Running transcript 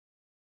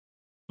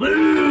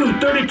Blue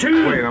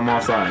 32. Wait, I'm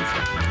offsides.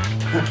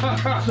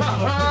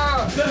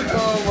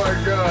 Oh my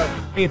God.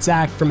 Hey, it's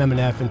Zach from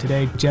M&F, and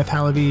today Jeff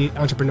Hallaby,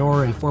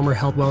 entrepreneur and former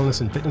health, wellness,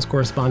 and fitness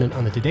correspondent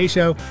on the Today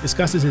Show,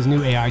 discusses his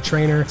new AI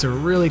trainer. It's a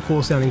really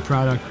cool sounding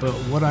product, but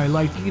what I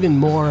liked even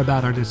more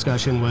about our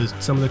discussion was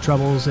some of the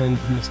troubles and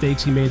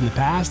mistakes he made in the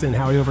past and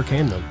how he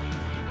overcame them.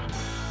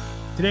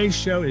 Today's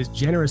show is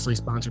generously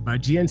sponsored by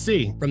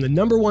GNC. From the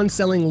 #1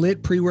 selling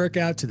lit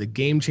pre-workout to the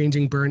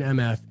game-changing Burn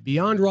MF,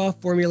 Beyond Raw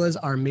formulas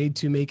are made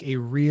to make a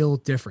real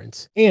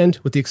difference. And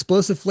with the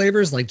explosive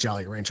flavors like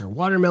Jolly Rancher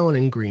watermelon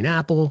and green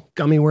apple,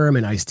 gummy worm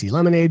and iced tea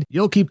lemonade,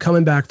 you'll keep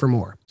coming back for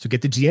more. So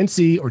get to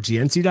GNC or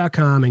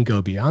GNC.com and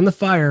go beyond the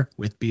fire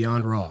with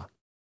Beyond Raw.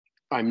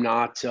 I'm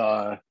not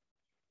at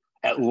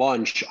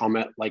lunch. I'm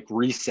at like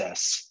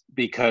recess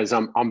because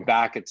I'm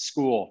back at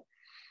school.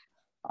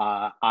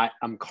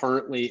 I'm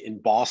currently in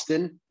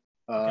Boston.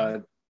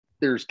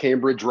 There's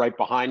Cambridge right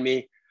behind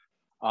me.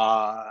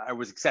 I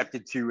was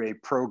accepted to a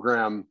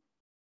program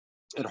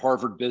at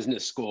Harvard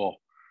Business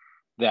School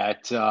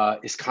that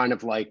is kind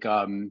of like,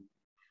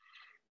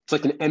 it's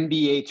like an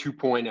MBA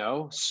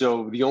 2.0.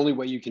 So the only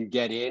way you can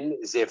get in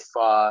is if,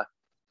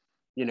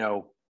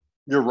 you're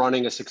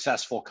running a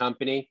successful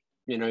company,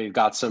 you've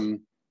got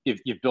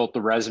you've built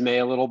the resume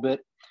a little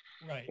bit.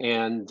 Right.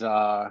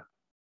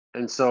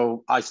 And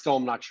so I still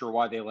am not sure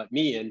why they let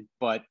me in,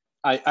 but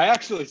I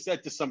actually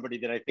said to somebody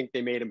that I think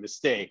they made a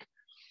mistake,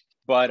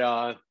 but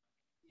I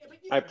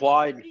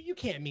applied. You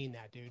can't mean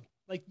that, dude.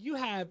 Like you've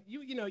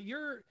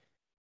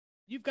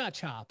got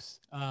chops.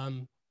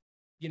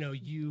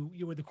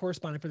 You were the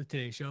correspondent for the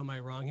Today Show. Am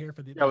I wrong here?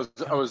 I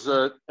was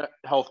a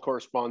health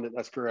correspondent.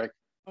 That's correct.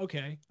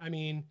 Okay. I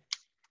mean,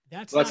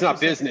 that's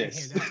not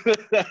business.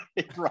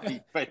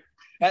 Right. But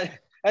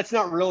that's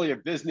not really a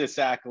business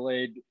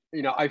accolade.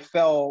 I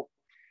fell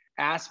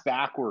ass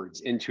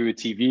backwards into a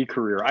TV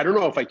career. I don't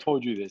know if I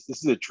told you this.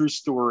 This is a true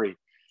story.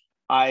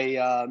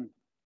 I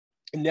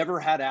never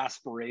had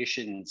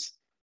aspirations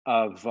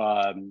of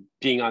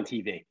being on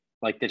TV.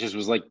 Like that just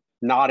was like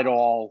not at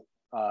all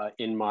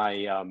in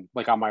my on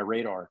my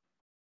radar.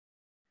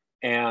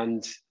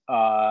 And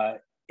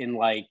in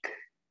like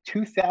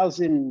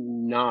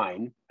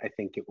 2009, I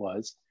think it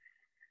was,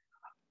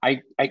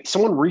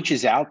 someone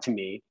reaches out to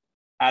me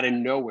out of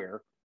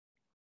nowhere.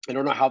 I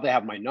don't know how they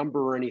have my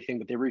number or anything,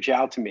 but they reach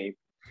out to me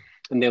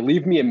and they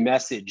leave me a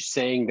message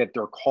saying that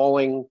they're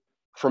calling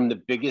from The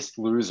Biggest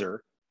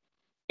Loser.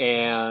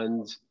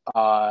 And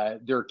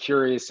they're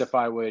curious if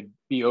I would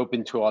be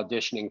open to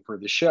auditioning for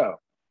the show.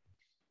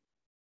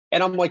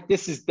 And I'm like,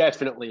 this is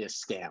definitely a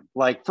scam.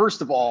 Like,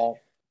 first of all,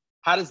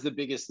 how does The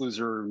Biggest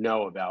Loser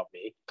know about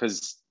me?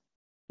 Because,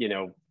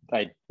 I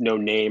had no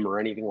name or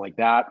anything like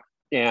that.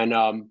 And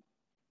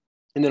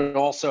then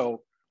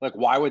also, like,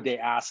 why would they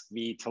ask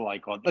me to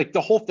like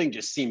the whole thing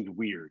just seemed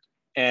weird.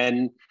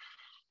 And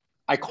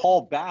I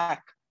called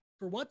back.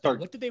 For what though?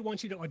 What did they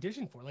want you to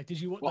audition for? Like,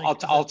 did you? Well,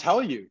 I'll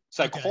tell you.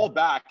 So okay. I called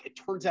back. It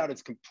turns out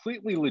it's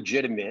completely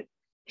legitimate.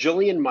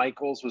 Jillian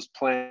Michaels was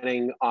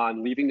planning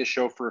on leaving the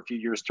show for a few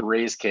years to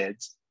raise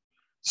kids.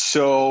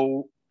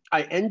 So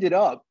I ended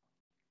up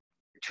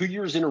 2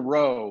 years in a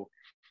row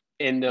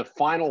in the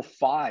final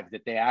 5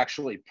 that they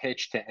actually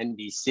pitched to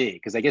NBC,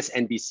 because I guess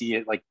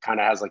NBC like kind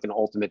of has like an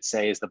ultimate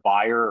say as the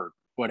buyer or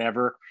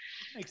whatever.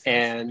 Makes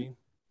sense,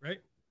 right?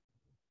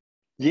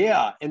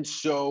 Yeah, and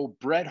so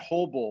Brett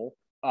Hobel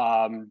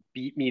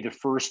beat me the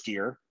first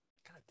year,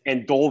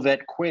 and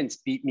Dolvett Quince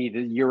beat me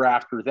the year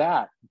after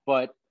that.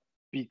 But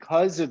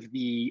because of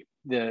the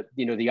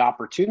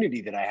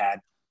opportunity that I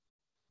had,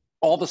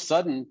 all of a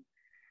sudden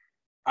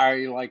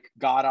I like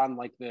got on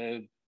like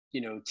the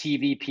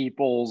TV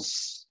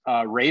people's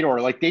radar.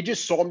 Like they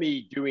just saw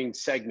me doing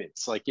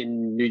segments like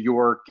in New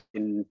York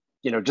and,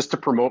 just to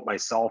promote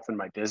myself and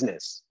my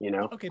business,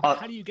 Okay, but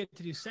how do you get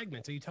to do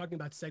segments? Are you talking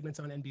about segments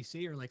on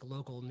NBC or like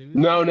local news?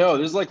 No,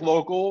 there's like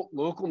local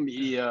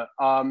media.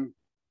 How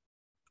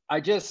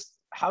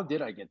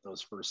did I get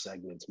those first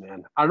segments,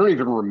 man? I don't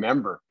even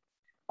remember.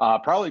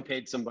 Probably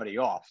paid somebody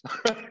off.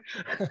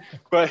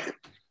 But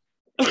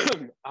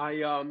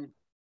I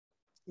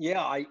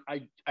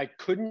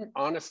couldn't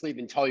honestly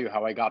even tell you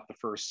how I got the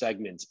first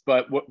segments,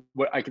 but what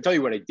I can tell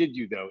you what I did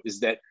do though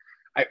is that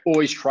I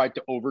always tried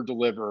to over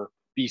deliver,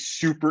 be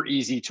super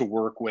easy to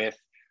work with,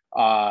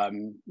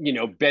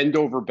 bend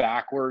over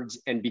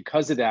backwards. And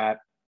because of that,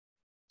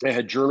 I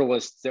had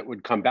journalists that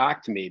would come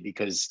back to me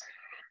because,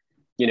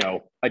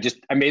 I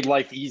made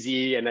life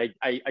easy and I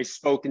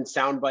spoke in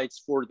sound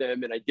bites for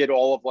them. And I did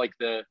all of like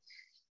the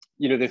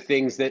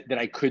things that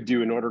I could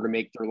do in order to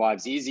make their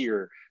lives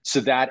easier.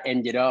 So that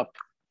ended up,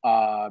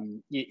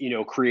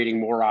 creating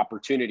more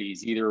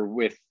opportunities either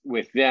with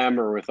them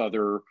or with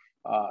other,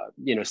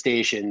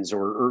 stations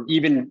or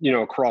even,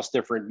 across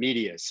different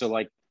media. So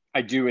like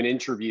I do an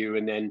interview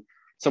and then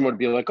someone would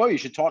be like, oh, you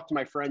should talk to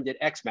my friend at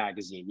X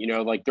magazine,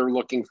 like they're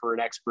looking for an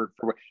expert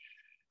for.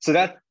 So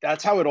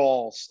that's how it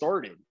all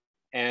started.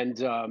 And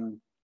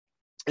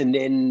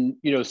then,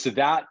 so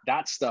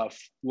that stuff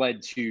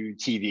led to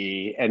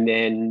TV. And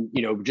then,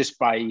 just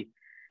by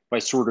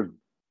sort of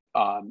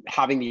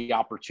having the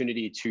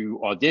opportunity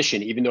to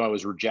audition, even though I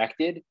was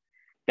rejected,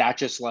 that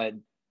just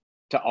led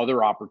to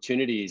other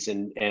opportunities.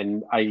 And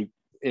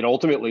it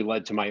ultimately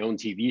led to my own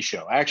TV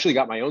show. I actually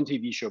got my own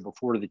TV show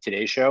before the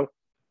Today Show.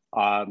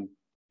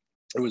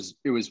 It was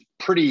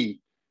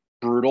pretty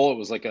brutal. It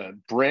was like a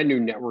brand new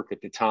network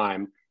at the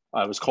time.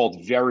 It was called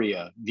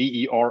Veria,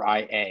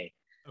 Veria.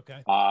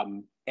 Okay.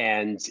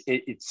 And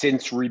it's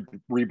since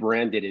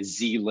rebranded as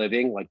Z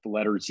Living, like the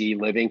letter Z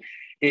Living.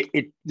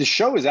 The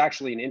show is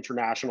actually an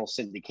international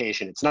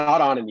syndication. It's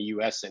not on in the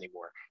US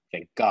anymore,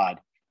 thank God.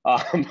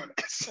 I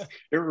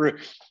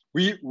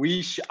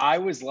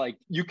was like,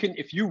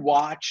 if you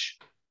watch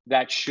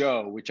that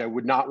show, which I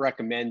would not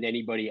recommend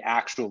anybody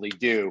actually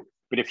do,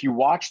 but if you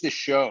watch the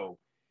show,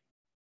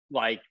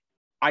 like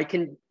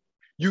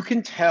you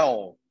can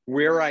tell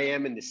where I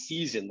am in the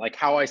season, like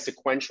how I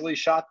sequentially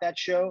shot that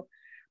show,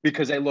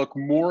 because I look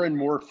more and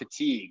more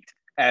fatigued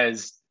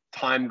as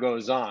time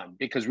goes on,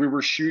 because we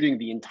were shooting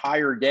the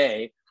entire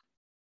day.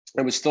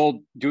 I was still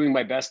doing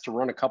my best to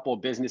run a couple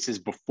of businesses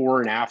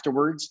before and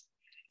afterwards.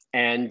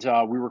 And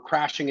we were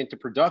crashing into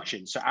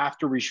production. So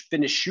after we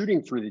finished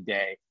shooting through the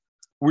day,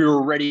 we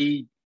were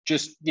ready,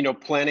 just,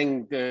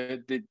 planning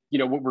the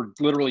what we're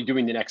literally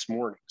doing the next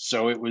morning.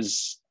 So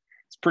it's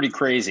pretty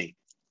crazy.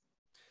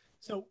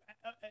 So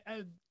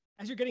as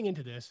you're getting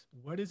into this,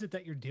 what is it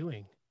that you're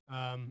doing?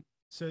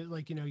 So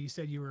like, you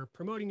said you were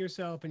promoting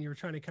yourself and you were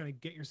trying to kind of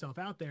get yourself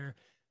out there,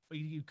 but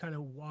you kind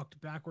of walked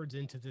backwards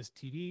into this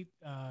TV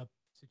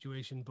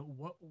situation. But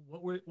what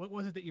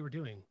was it that you were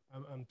doing?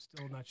 I'm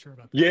still not sure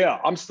about that. Yeah,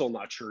 I'm still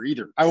not sure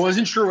either. I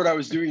wasn't sure what I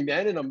was doing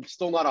then, and I'm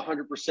still not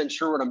 100%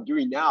 sure what I'm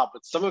doing now,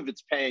 but some of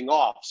it's paying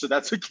off. So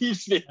that's what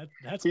keeps me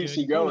that's keeps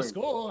good. me You're going going. to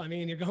school. I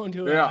mean, you're going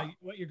to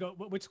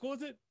which school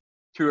is it?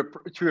 To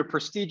a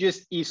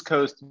prestigious East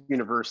Coast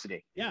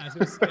university. Yeah, I was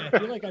gonna say, I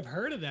feel like I've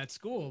heard of that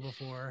school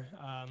before.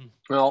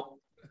 Well,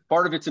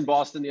 part of it's in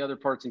Boston, the other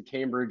part's in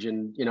Cambridge,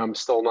 and I'm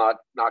still not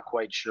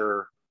quite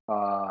sure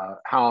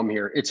how I'm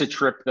here. It's a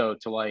trip though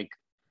to like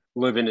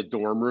live in a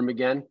dorm room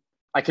again.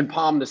 I can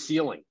palm the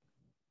ceiling,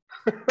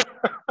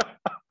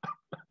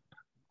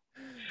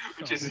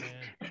 which is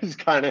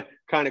kind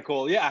of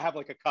cool. Yeah, I have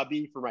like a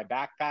cubby for my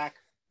backpack.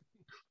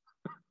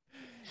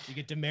 You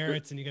get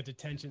demerits and you get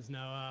detentions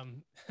now.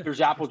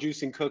 There's apple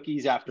juice and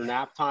cookies after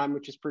nap time,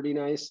 which is pretty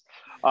nice.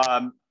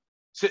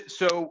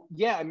 So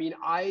yeah, I mean,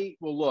 I've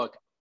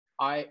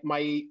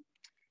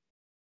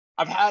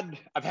had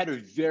a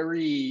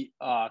very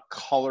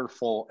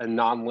colorful and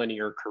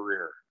nonlinear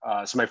career.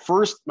 So my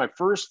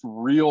first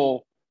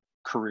real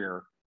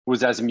career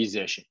was as a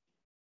musician,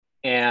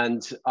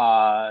 and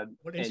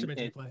what instrument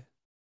do you play?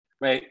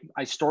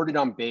 I started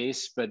on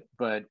bass, but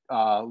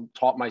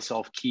taught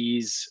myself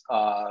keys,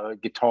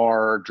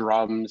 guitar,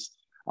 drums.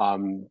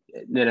 Then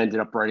ended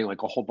up writing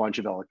like a whole bunch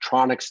of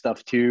electronic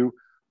stuff too,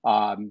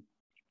 and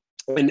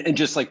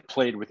just like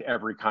played with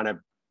every kind of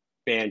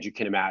band you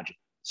can imagine.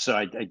 So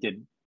I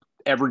did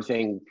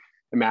everything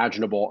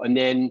imaginable, and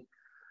then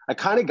I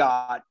kind of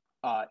got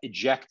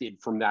ejected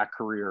from that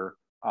career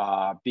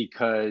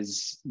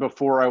because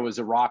before I was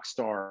a rock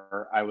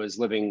star, I was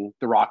living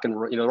the rock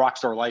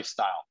star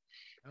lifestyle.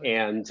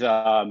 And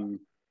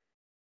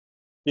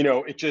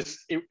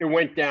it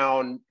went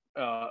down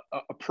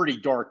a pretty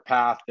dark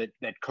path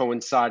that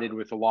coincided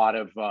with a lot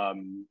of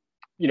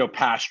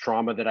past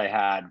trauma that I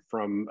had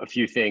from a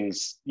few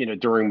things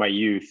during my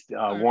youth.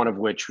 One of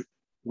which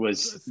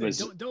was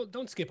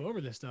don't skip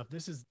over this stuff.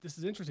 This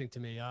is interesting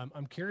to me.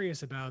 I'm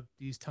curious about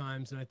these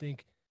times, and I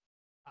think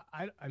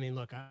I mean,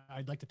 look,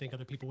 I'd like to think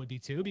other people would be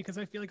too, because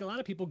I feel like a lot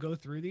of people go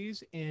through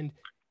these, and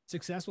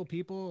successful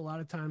people a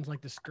lot of times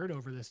like to skirt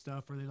over this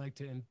stuff, or they like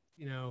to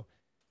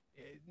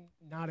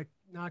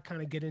not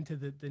kind of get into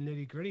the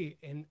nitty gritty.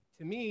 And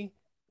to me,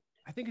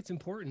 I think it's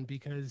important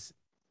because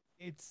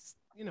it's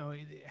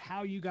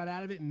how you got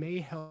out of it may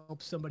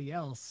help somebody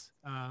else,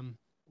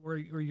 or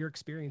your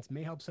experience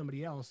may help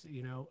somebody else,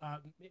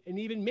 and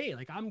even me.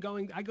 Like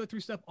I go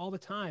through stuff all the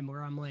time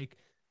where I'm like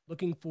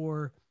looking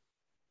for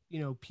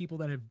people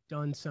that have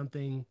done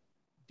something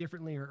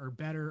differently or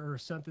better, or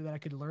something that I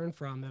could learn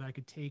from, that I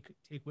could take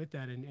with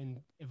that and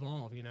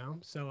evolve,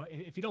 So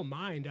if you don't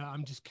mind,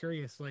 I'm just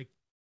curious, like.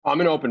 I'm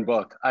an open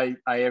book. I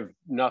have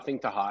nothing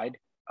to hide.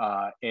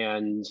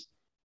 And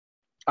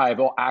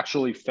I've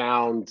actually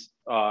found,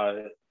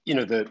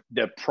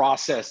 the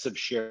process of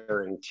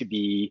sharing to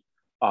be,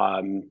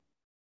 to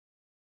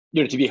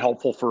be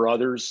helpful for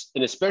others.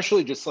 And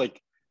especially just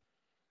like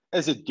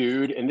as a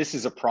dude, and this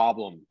is a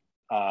problem,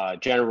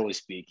 generally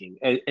speaking,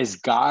 as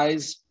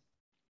guys,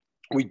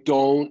 we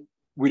don't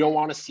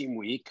want to seem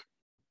weak.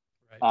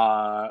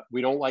 Right.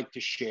 We don't like to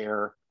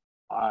share,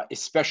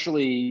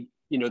 especially,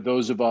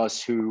 those of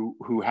us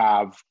who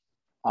have,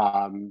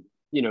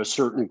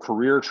 certain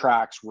career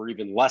tracks. We're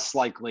even less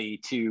likely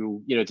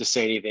to, to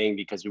say anything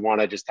because we want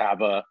to just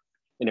have an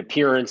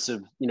appearance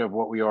of,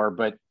 what we are.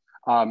 But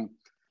I'm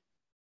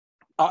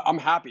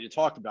happy to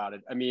talk about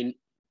it. I mean,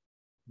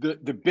 the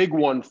big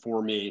one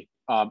for me,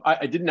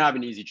 I didn't have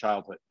an easy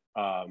childhood.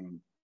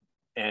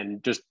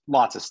 and just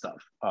lots of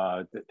stuff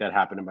that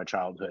happened in my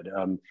childhood.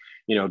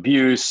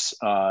 Abuse.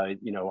 I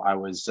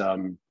was, I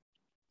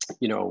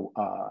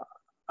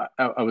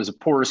was a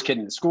poorest kid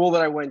in the school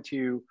that I went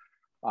to.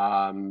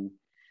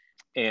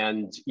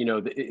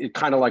 It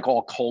kind of like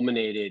all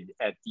culminated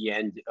at the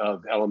end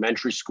of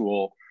elementary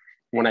school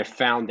when I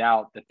found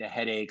out that the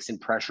headaches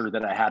and pressure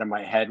that I had in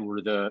my head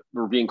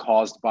were being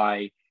caused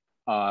by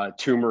a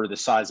tumor the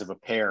size of a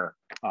pear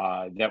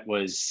that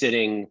was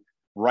sitting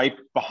right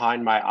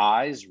behind my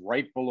eyes,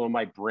 right below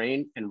my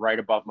brain, and right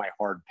above my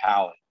hard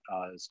palate.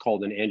 It's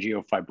called an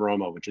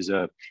angiofibroma, which is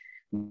a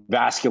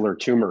vascular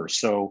tumor.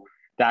 So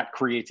that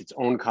creates its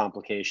own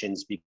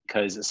complications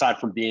because aside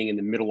from being in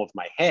the middle of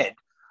my head,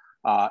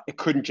 it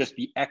couldn't just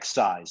be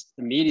excised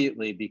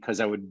immediately because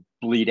I would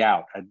bleed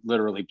out. I'd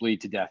literally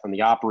bleed to death on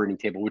the operating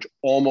table, which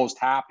almost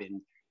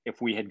happened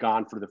if we had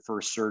gone for the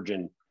first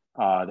surgeon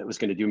that was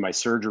going to do my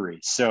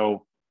surgery.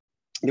 So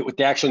what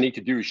they actually need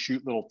to do is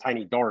shoot little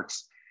tiny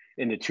darts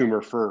in the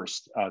tumor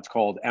first. It's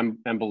called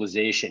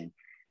embolization.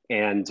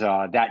 And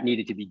that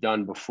needed to be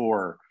done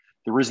before.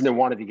 The reason they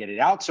wanted to get it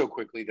out so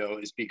quickly, though,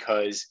 is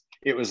because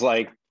it was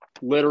like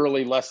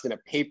literally less than a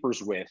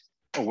paper's width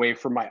away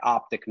from my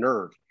optic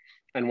nerve.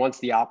 And once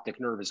the optic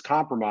nerve is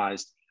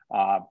compromised,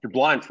 you're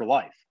blind for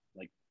life,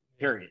 like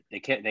period. They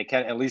can't,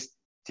 at least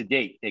to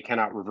date, they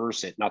cannot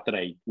reverse it. Not that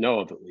I know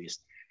of, at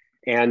least.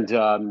 And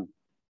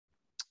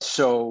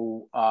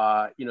so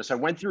I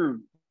went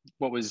through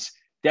what was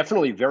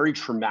definitely a very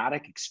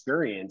traumatic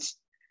experience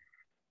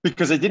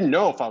because I didn't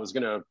know if I was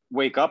going to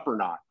wake up or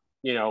not.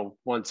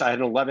 Once I had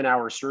an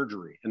 11-hour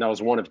surgery, and that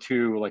was one of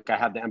two. Like I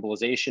had the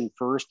embolization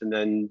first, and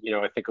then,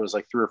 I think it was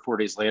like 3 or 4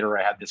 days later,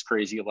 I had this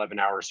crazy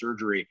 11-hour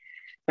surgery.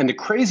 And the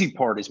crazy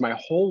part is my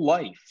whole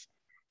life,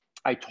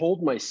 I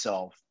told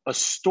myself a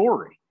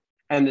story.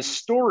 And the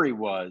story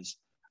was,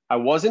 I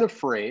wasn't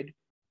afraid.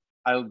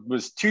 I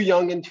was too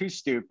young and too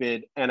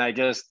stupid. And I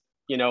just,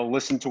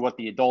 listened to what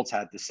the adults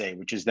had to say,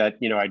 which is that,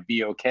 I'd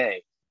be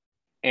okay.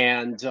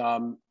 And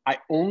I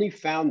only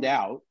found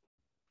out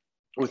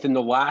within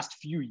the last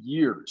few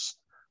years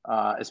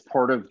as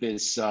part of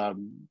this, I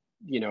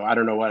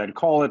don't know what I'd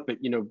call it, but,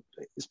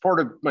 as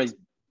part of my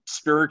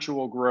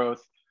spiritual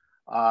growth,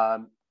 I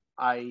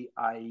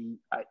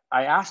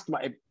asked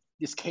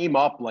this came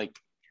up, like,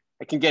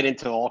 I can get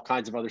into all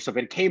kinds of other stuff.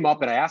 It came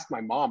up and I asked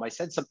my mom, I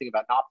said something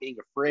about not being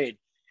afraid.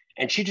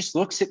 And she just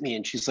looks at me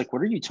and she's like,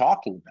 what are you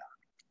talking about?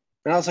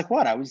 And I was like,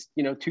 what? I was,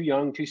 too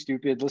young, too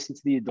stupid, listen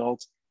to the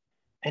adults.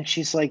 And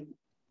she's like,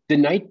 the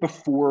night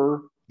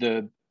before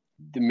the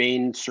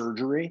main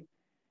surgery,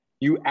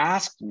 you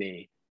asked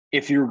me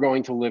if you were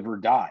going to live or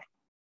die.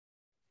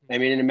 I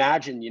mean, and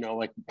imagine,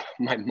 like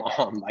my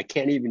mom, I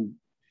can't even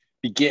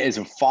begin as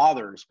a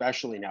father,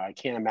 especially now, I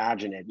can't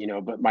imagine it,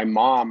 but my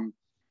mom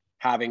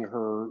having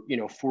her,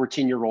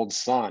 14-year-old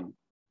son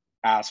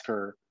ask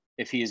her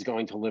if he is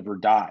going to live or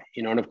die,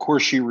 and of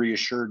course she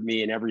reassured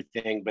me and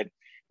everything, but,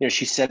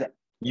 she said,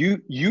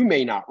 you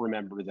may not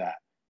remember that,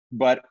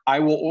 but I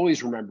will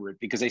always remember it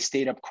because I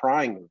stayed up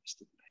crying the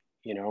rest of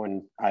the night,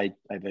 and I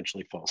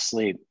eventually fell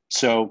asleep.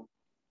 So,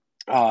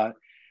 but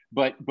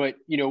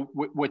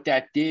what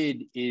that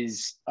did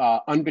is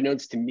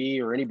unbeknownst to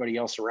me or anybody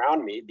else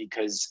around me,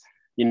 because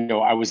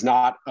I was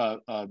not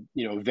a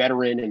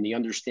veteran, and the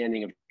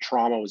understanding of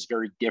trauma was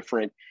very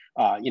different,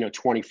 over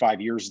 25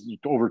 years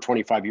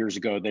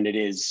ago than it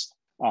is,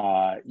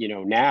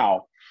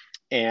 now.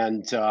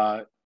 And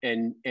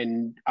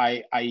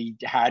I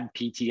had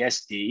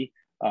PTSD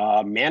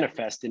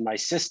manifest in my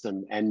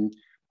system. And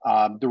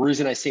the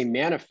reason I say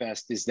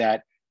manifest is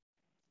that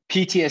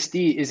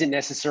PTSD isn't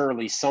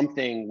necessarily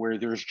something where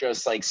there's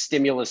just like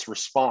stimulus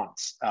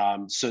response.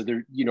 So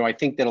there, I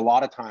think that a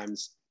lot of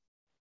times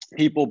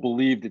people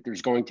believe that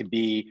there's going to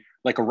be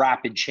like a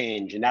rapid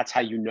change, and that's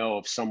how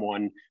if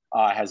someone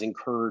has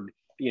incurred,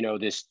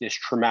 this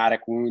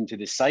traumatic wound to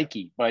the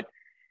psyche. But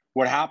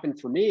what happened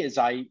for me is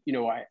I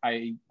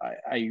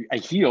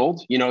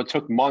healed. It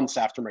took months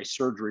after my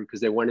surgery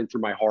because they went in through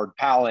my hard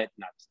palate,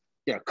 and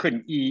I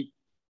couldn't eat,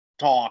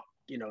 talk,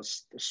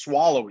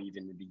 swallow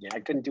even in the beginning.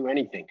 I couldn't do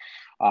anything.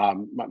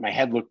 My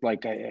head looked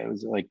like it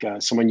was like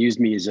someone used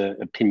me as a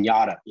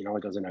piñata,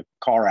 like I was in a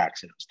car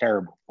accident. It was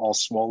terrible, all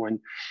swollen.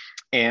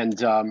 And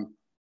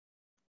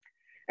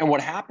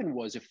what happened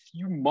was a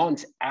few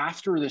months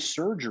after the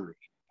surgery,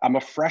 I'm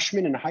a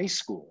freshman in high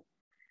school,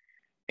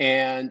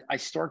 and I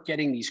start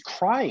getting these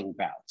crying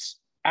bouts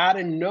out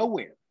of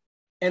nowhere.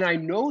 And I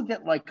know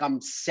that like I'm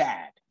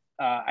sad.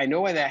 I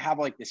know that I have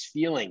like this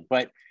feeling,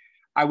 but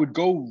I would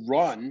go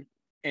run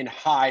and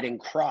hide and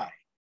cry.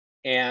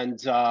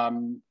 And I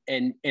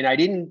didn't, I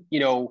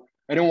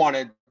didn't want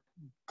to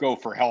go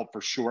for help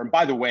for sure. And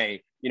by the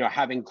way,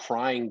 having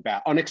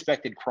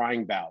unexpected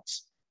crying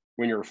bouts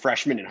when you're a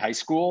freshman in high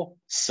school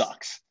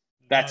sucks.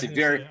 That's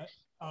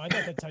I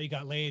thought that's how you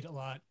got laid a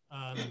lot.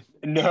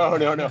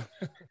 No.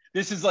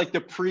 This is like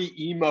the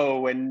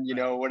pre-emo and,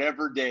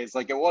 whatever days,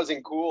 like it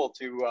wasn't cool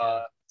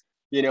to,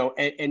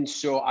 and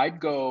so I'd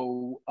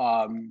go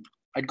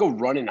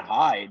run and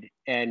hide,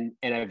 and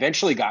I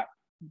eventually got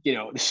you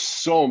know, this is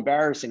so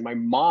embarrassing. My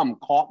mom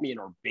caught me in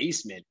our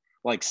basement,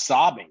 like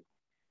sobbing.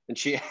 And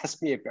she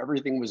asked me if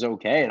everything was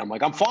okay. And I'm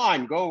like, I'm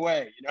fine, go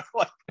away. You know,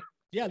 like,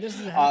 Yeah, this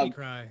is a happy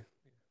cry.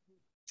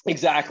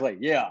 Exactly.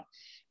 Yeah.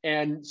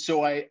 And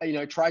so I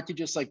tried to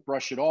just like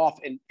brush it off.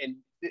 And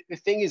the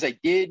thing is, I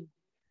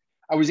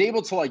was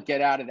able to like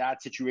get out of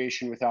that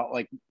situation without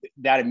like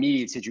that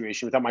immediate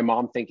situation without my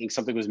mom thinking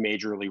something was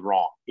majorly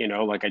wrong. You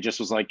know, like I just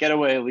was like, get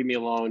away, leave me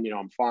alone. You know,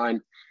 I'm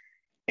fine.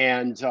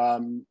 And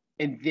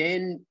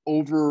then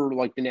over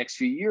like the next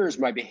few years,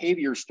 my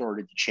behavior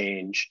started to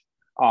change.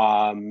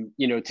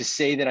 You know, to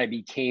say that I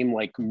became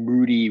like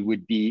moody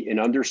would be an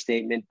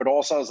understatement, but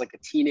also I was like a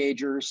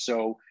teenager.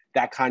 So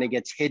that kind of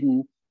gets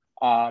hidden.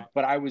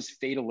 But I was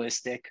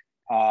fatalistic.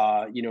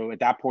 You know, at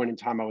that point in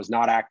time, I was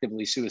not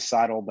actively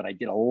suicidal, but I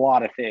did a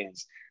lot of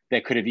things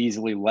that could have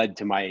easily led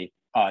to my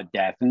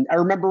death. And I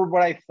remember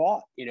what I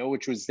thought, you know,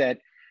 which was that.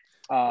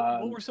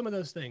 What were some of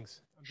those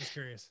things? I'm just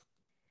curious.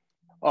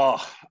 A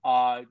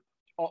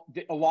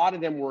lot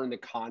of them were in the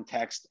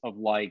context of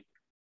like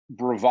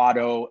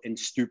bravado and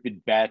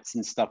stupid bets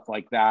and stuff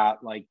like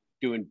that, like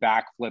doing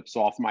backflips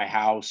off my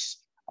house,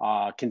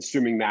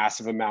 consuming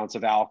massive amounts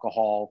of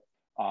alcohol,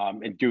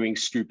 and doing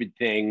stupid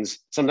things.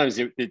 Sometimes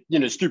you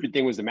know, stupid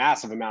thing was the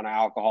massive amount of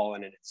alcohol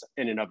in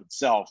and of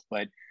itself,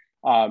 but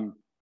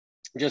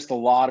just a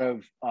lot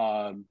of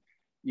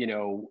you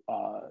know,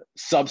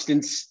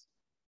 substance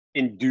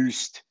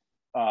induced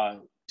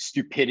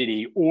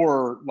stupidity,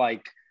 or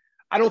like,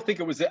 I don't think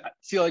it was,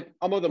 see, like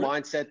I'm of the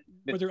mindset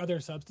that, were there other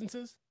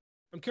substances?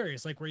 I'm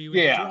curious, like, were you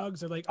into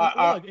drugs or like,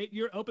 look,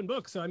 you're open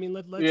book. So, I mean,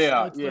 let's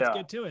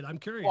get to it. I'm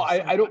curious. Well,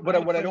 I don't,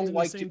 but what I don't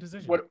like to,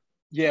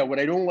 what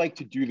I don't like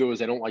to do though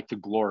is I don't like to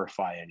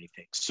glorify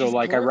anything. So is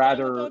like, I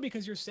rather, though,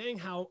 because you're saying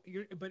how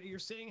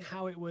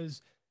it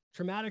was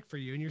traumatic for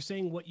you, and you're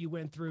saying what you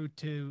went through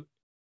to,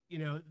 you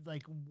know,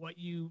 like what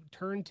you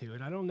turned to.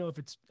 And I don't know if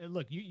it's,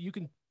 look, you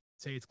can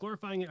say it's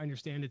glorifying it. I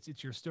understand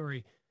it's your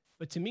story,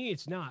 but to me,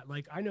 it's not.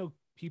 Like, I know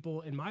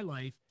people in my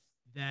life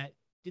that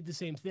did the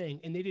same thing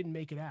and they didn't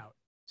make it out.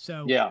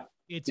 So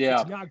it's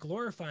not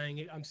glorifying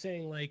it. I'm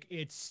saying like,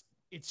 it's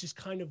just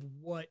kind of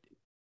what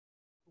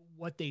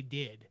they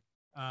did.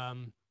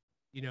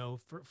 You know,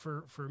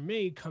 for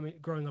me,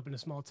 growing up in a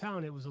small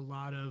town, it was a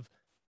lot of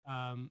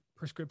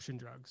prescription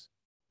drugs.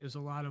 It was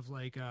a lot of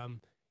like,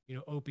 you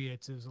know,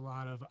 opiates. It was a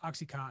lot of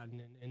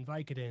Oxycontin and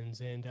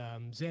Vicodins and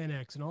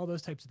Xanax and all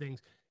those types of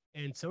things.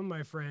 And some of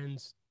my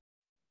friends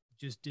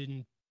just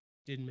didn't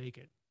make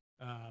it.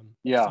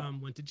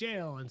 Some went to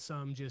jail, and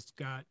some just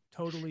got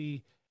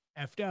totally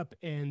effed up,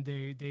 and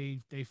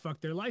they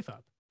fucked their life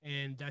up,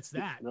 and that's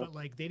that. But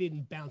like, they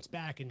didn't bounce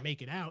back and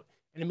make it out.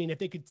 And I mean, if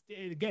they could,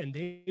 again,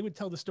 they would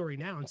tell the story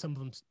now, and some of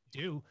them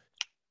do.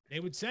 They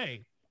would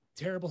say,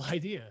 terrible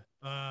idea,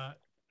 bad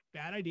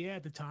idea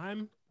at the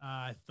time.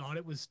 I thought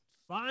it was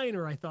fine,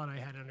 or I thought I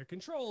had it under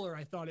control, or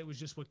I thought it was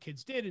just what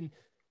kids did, and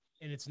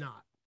it's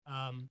not.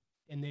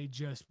 And they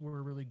just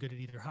were really good at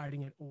either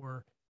hiding it,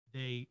 or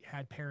they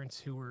had parents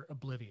who were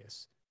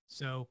oblivious.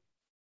 So,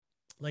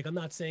 like, I'm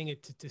not saying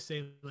it to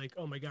say like,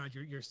 oh my God,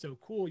 you're so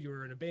cool, you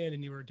were in a band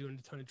and you were doing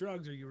a ton of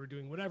drugs, or you were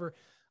doing whatever.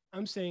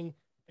 I'm saying,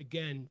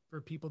 again,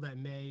 for people that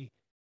may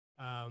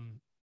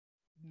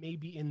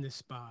be in this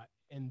spot,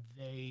 and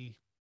I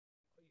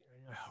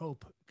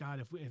hope,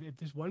 God, if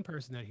there's one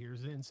person that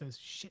hears it and says,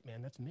 shit,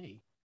 man, that's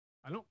me.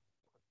 I don't want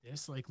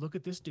this. Like, look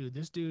at this dude.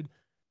 This dude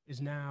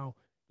is now,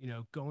 you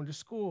know, going to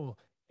school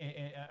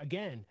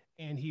again,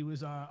 and he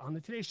was on the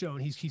Today Show,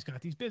 and he's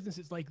got these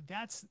businesses. Like,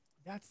 that's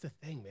the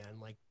thing, man.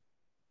 Like,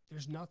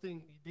 there's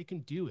nothing, they can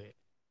do it.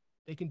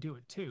 They can do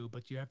it too,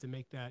 but you have to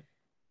make that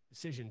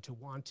decision to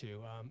want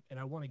to. And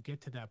I want to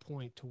get to that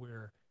point to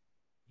where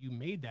you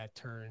made that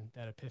turn,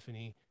 that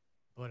epiphany.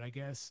 But I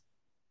guess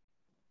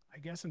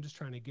I'm just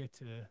trying to get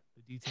to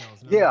the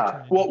details.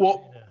 Yeah.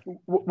 Well,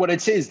 what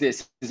I'd say is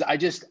this: is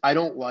I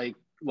don't like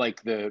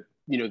the,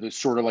 you know, the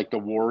sort of like the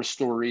war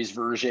stories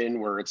version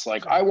where it's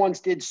like, I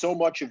once did so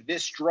much of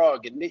this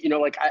drug, and you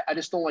know, like I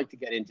just don't like to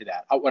get into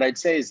that. What I'd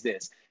say is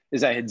this: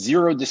 is I had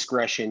zero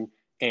discretion,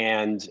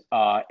 and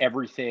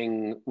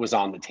everything was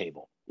on the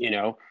table. You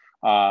know,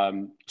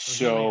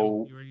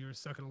 so you were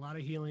sucking a lot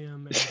of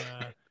helium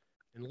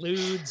and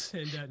ludes,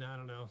 and no, I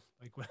don't know,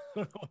 like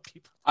what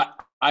people.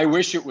 I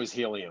wish it was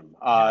helium.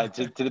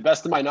 To the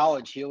best of my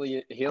knowledge,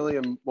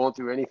 helium won't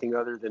do anything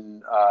other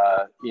than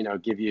you know,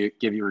 give you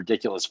a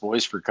ridiculous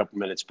voice for a couple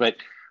minutes. But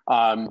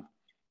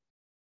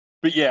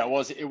yeah,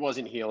 it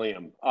wasn't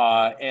helium.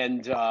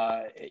 And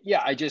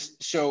yeah, I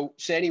just so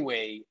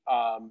anyway.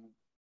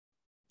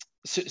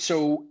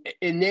 So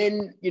and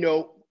then, you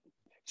know,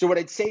 so what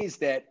I'd say is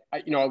that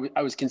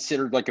I was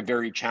considered like a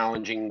very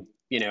challenging,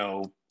 you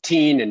know,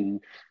 teen, and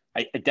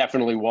I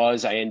definitely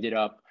was. I ended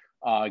up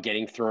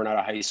getting thrown out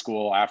of high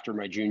school after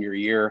my junior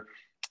year.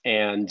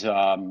 And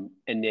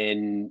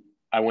then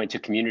I went to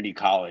community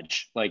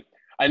college. Like,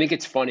 I think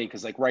it's funny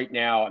because like right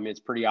now, I mean, it's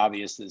pretty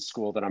obvious the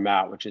school that I'm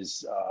at, which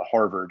is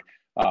Harvard,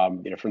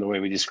 you know, from the way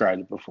we described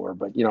it before,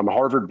 but, you know, I'm a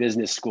Harvard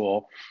Business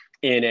School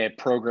in a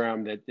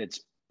program that's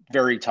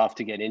very tough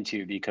to get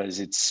into because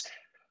this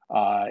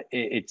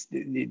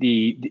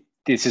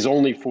is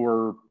only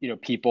for,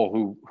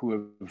 people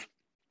who have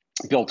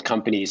built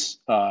companies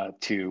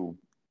to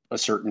a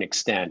certain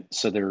extent.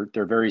 So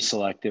they're very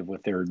selective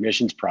with their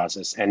admissions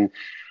process. And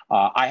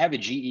I have a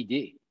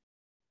GED.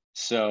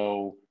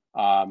 So,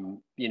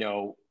 I'm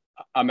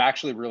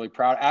actually really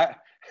proud. As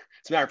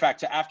a matter of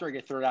fact, so after I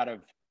get thrown out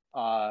of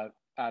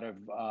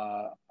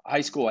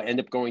high school, I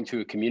ended up going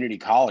to a community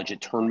college.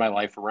 It turned my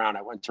life around.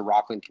 I went to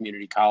Rockland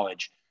Community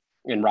College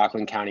in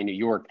Rockland County, New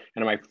York.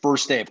 And on my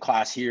first day of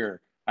class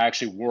here, I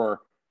actually wore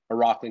a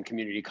Rockland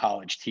Community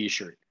College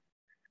t-shirt.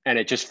 And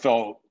it just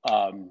felt,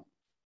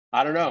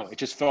 I don't know, it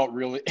just felt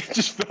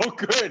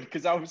good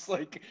because I was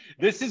like,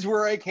 this is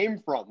where I came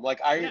from.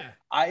 Like I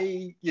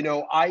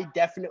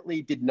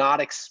definitely did not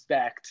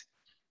expect,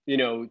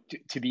 to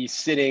be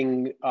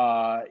sitting,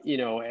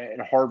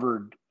 at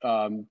Harvard,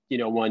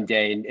 one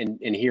day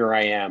and here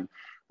I am.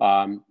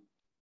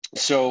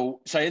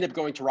 So I ended up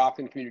going to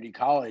Rockland Community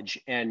College,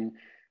 and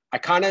I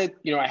kind of,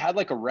 I had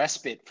like a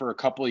respite for a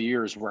couple of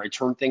years where I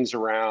turned things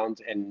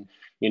around, and,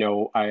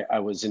 I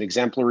was an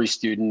exemplary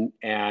student,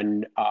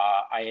 and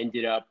I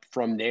ended up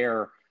from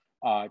there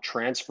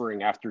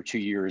transferring after 2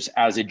 years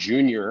as a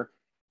junior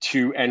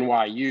to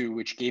NYU,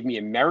 which gave me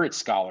a merit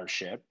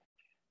scholarship.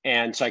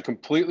 And so I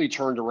completely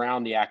turned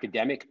around the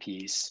academic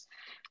piece.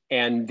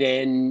 And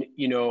then,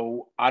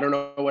 I don't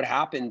know what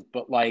happened,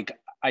 but like,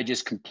 I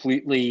just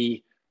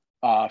completely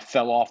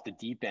fell off the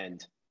deep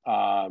end.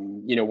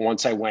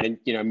 Once I went and,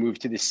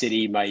 moved to the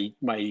city, my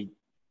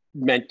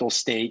mental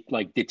state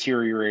like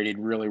deteriorated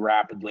really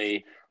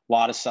rapidly, a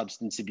lot of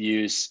substance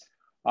abuse.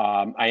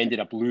 I ended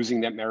up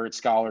losing that merit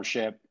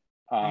scholarship.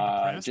 Were you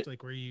depressed?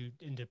 Like, were you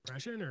in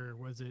depression, or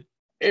was it?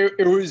 There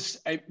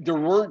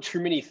weren't too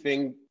many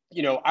things.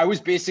 I was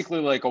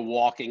basically like a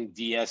walking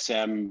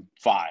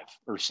DSM-5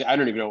 or I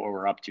don't even know what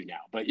we're up to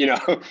now, but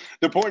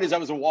the point is I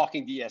was a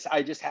walking DS.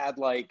 I just had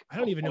like, I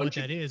don't even know what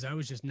that is. I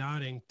was just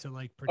nodding to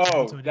like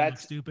pretend so it didn't look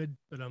stupid,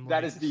 but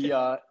that is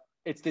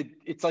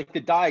it's like the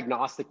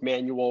diagnostic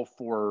manual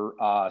for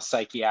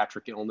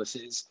psychiatric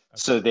illnesses. Okay.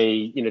 So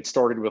they, it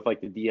started with like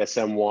the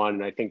DSM-1,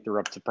 and I think they're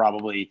up to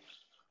probably,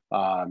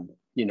 the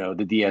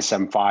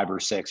DSM-5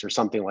 or 6 or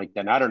something like that.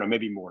 And I don't know,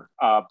 maybe more.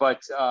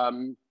 But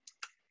I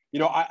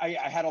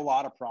had a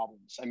lot of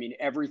problems. I mean,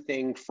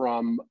 everything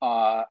from,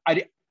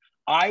 I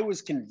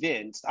was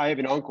convinced, I have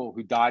an uncle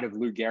who died of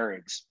Lou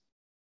Gehrig's,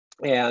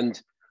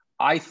 and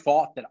I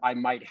thought that I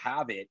might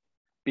have it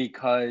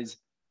because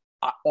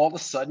all of a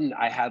sudden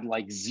I had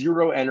like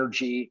zero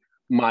energy.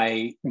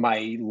 My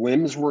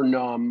limbs were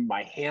numb.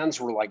 My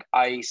hands were like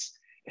ice.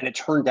 And it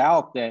turned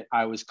out that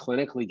I was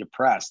clinically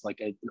depressed, like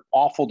an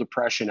awful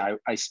depression.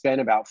 I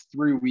spent about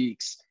 3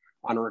 weeks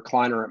on a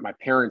recliner at my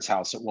parents'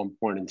 house at one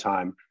point in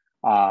time.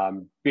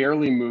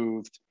 Barely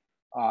moved.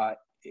 I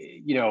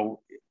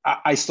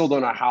still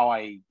don't know how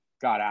I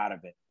got out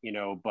of it,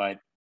 but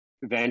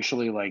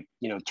eventually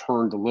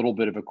turned a little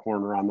bit of a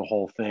corner on the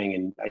whole thing,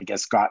 and I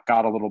guess got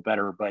a little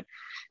better. But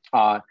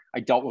I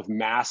dealt with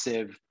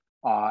massive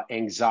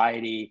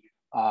anxiety.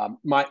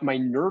 My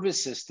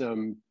nervous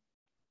system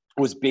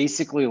was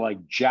basically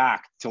like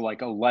jacked to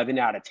like 11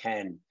 out of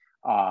 10,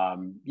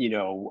 on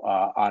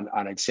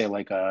I'd say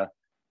like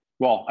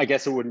well, I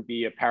guess it wouldn't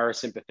be a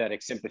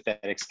parasympathetic,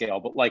 sympathetic scale,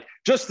 but like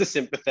just the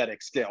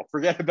sympathetic scale.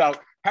 Forget about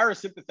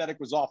parasympathetic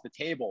was off the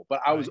table,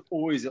 but I was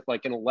always at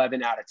like an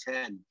 11 out of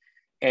 10.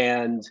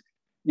 And,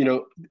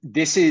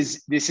 this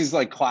is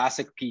like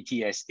classic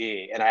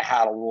PTSD. And I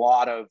had a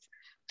lot of,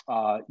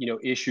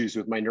 issues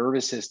with my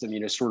nervous system,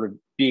 sort of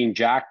being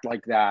jacked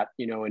like that,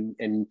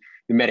 and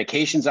the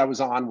medications I was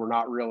on were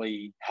not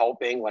really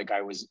helping. Like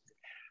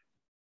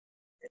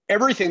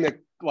everything that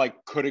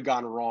like could have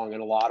gone wrong in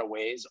a lot of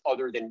ways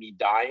other than me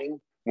dying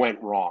went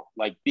wrong.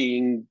 Like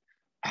seeing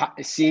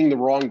the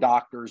wrong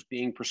doctors,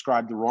 being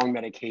prescribed the wrong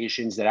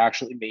medications that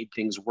actually made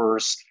things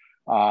worse.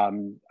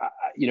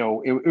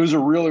 It was a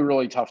really,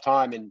 really tough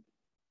time. And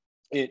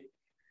it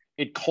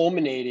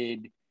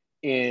culminated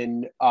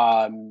in,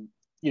 I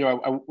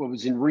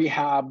was in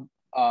rehab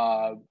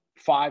 5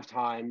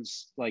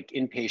 times, like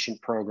inpatient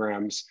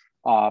programs.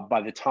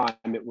 By the time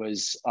it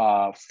was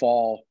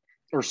fall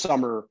or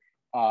summer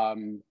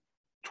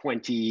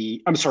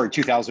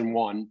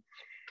 2001.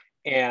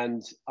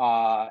 And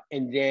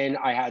then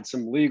I had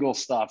some legal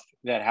stuff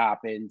that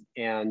happened,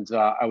 and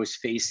I was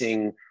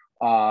facing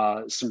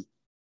some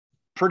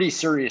pretty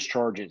serious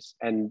charges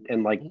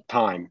and like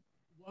time.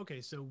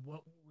 Okay, so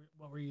what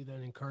were you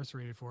then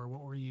incarcerated for?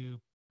 What were you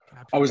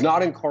captured? I was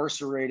not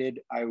incarcerated.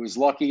 I was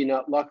lucky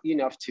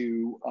enough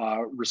to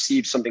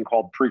receive something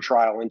called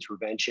pretrial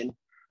intervention,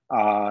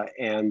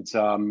 and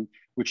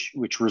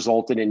which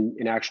resulted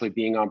in actually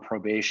being on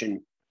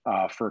probation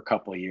for a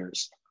couple of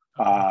years.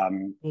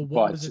 Well,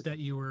 what was it that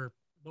you were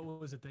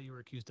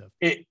accused of?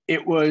 I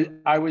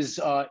was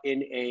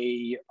in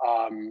a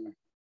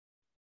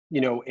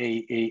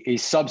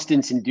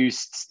substance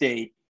induced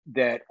state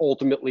that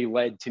ultimately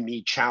led to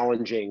me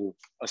challenging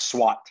a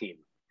SWAT team.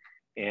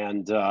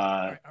 And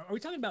Right. Are we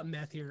talking about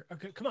meth here?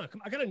 Okay, come on.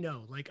 I gotta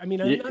know. Like, I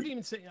mean, I'm not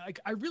even saying, like,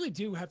 I really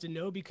do have to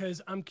know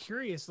because I'm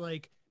curious.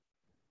 Like,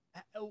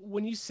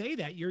 when you say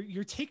that,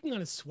 you're taking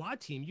on a SWAT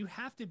team. You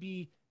have to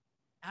be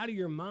out of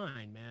your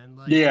mind, man.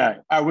 Like, yeah,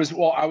 I was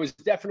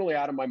definitely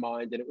out of my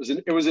mind, and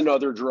it was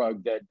another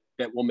drug that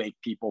will make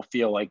people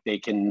feel like they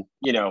can,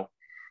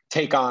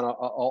 take on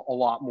a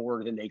lot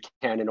more than they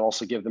can, and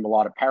also give them a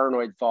lot of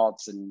paranoid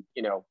thoughts and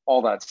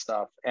all that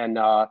stuff. And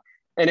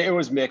it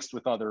was mixed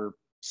with other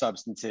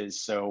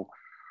substances. So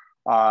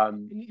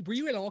were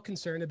you at all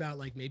concerned about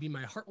like maybe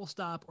my heart will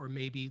stop or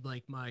maybe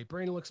like my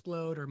brain will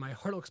explode or my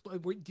heart will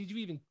explode? Did you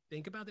even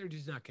think about that or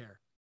did you not care?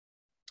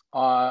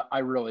 I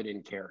really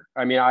didn't care.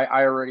 I mean,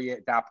 I already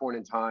at that point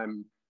in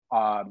time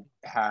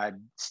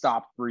had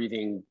stopped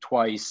breathing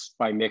twice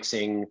by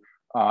mixing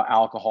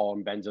alcohol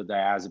and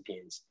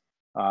benzodiazepines.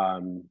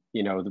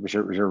 Which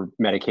are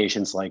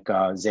medications like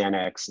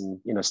Xanax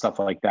and stuff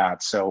like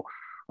that. So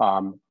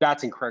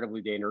that's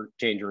incredibly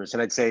dangerous.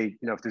 And I'd say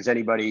if there's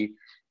anybody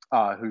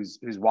who's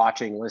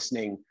watching,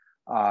 listening,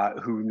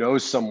 who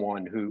knows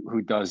someone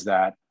who does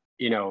that,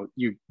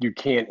 you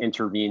can't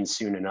intervene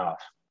soon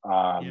enough.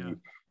 Yeah.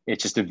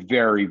 It's just a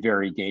very,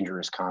 very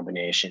dangerous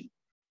combination.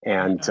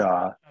 And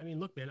I mean,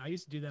 look, man, I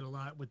used to do that a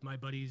lot with my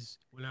buddies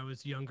when I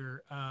was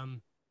younger,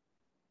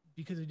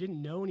 because I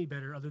didn't know any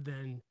better other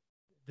than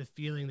the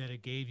feeling that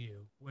it gave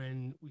you.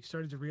 When we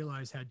started to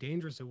realize how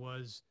dangerous it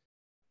was,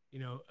 a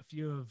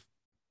few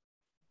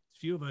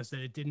of us that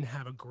it didn't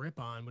have a grip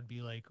on would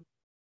be like,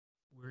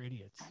 we're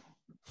idiots.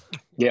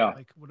 Yeah.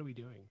 Like, what are we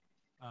doing?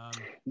 How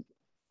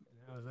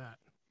was that?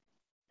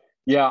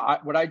 Yeah.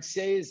 What I'd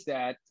say is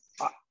that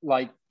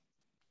I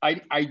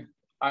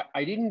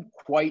didn't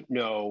quite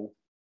know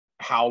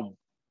how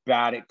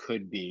bad it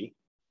could be,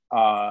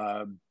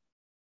 but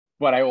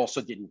I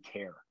also didn't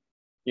care.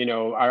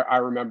 I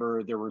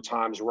remember there were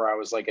times where I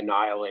was like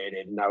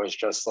annihilated, and I was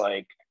just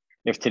like,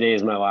 if today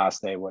is my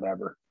last day,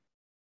 whatever.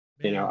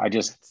 Man, I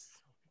just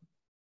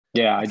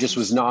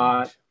was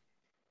not.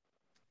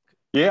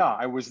 Yeah,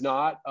 I was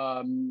not.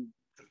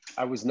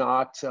 I was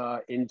not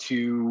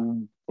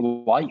into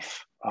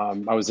life.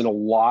 I was in a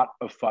lot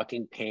of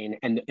fucking pain,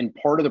 and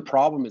part of the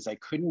problem is I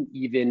couldn't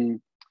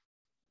even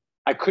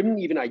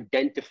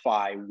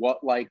identify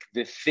what like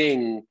the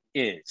thing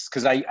is,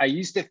 because I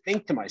used to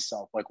think to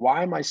myself like,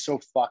 why am I so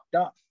fucked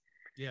up?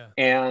 Yeah.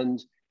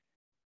 And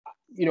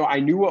I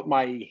knew what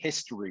my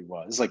history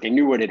was, like I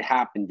knew what had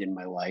happened in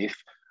my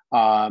life,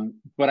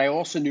 but I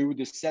also knew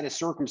the set of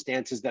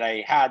circumstances that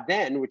I had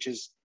then, which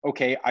is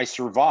okay, I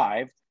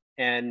survived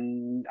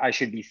and I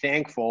should be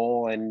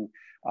thankful, and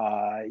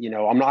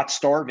I'm not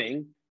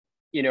starving,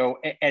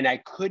 and I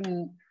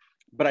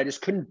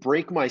just couldn't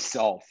break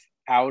myself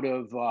out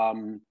of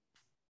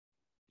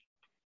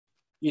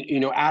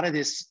out of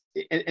this.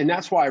 And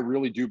that's why I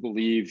really do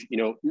believe,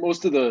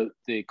 most of the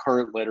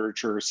current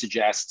literature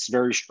suggests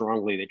very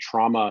strongly that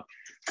trauma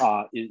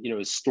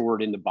is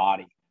stored in the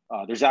body.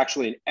 There's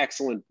actually an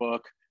excellent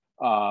book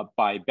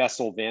by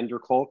Bessel van der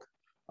Kolk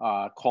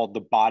called The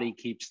Body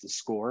Keeps the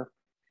Score,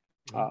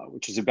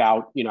 which is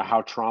about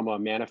how trauma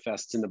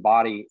manifests in the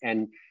body.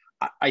 And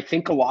I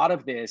think a lot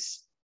of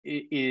this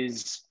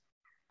it's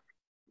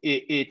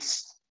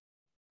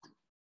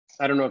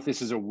I don't know if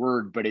this is a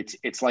word, but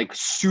it's like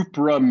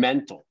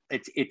supramental.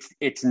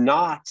 It's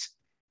not,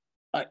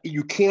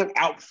 you can't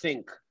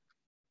outthink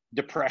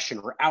depression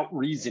or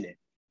outreason it,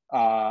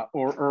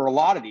 or a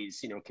lot of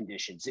these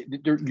conditions.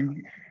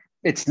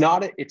 It's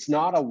not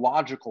a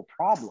logical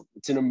problem.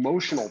 It's an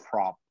emotional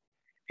problem,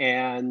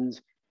 and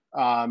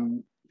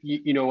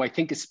I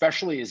think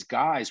especially as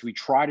guys, we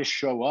try to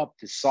show up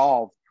to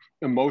solve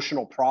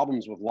emotional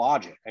problems with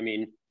logic. I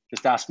mean,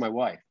 just ask my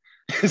wife.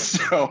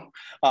 So,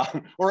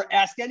 or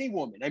ask any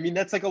woman. I mean,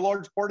 that's like a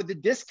large part of the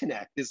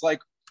disconnect is like,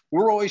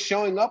 we're always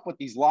showing up with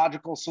these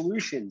logical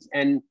solutions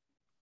and,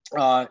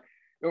 or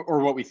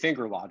what we think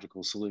are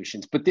logical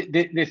solutions. But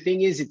the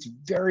thing is, it's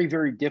very,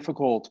 very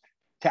difficult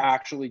to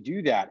actually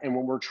do that. And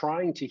when we're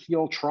trying to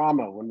heal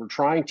trauma, when we're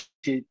trying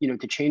to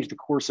change the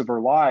course of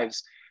our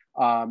lives,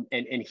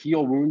 and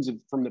heal wounds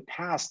from the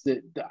past,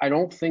 that I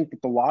don't think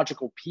that the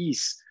logical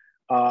piece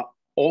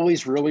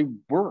always really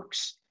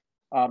works.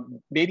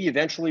 Maybe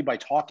eventually by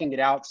talking it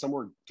out,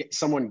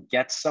 someone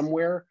gets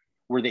somewhere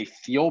where they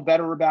feel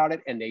better about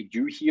it and they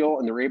do heal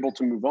and they're able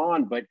to move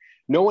on. But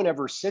no one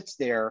ever sits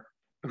there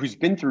who's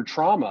been through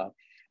trauma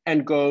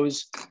and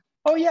goes,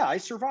 oh yeah, I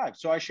survived,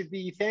 so I should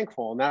be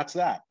thankful. And that's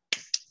that.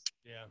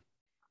 Yeah.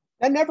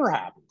 That never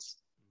happens.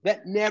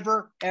 That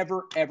never,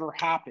 ever, ever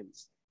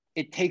happens.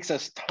 It takes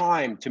us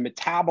time to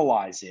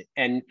metabolize it.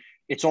 And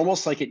it's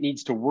almost like it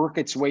needs to work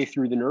its way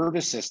through the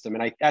nervous system.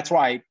 And that's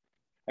why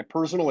I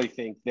personally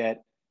think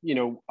that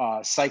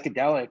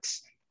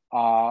psychedelics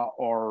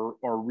are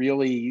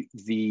really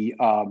the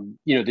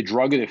the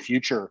drug of the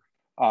future,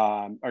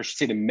 or I should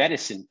say the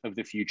medicine of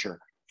the future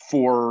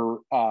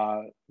for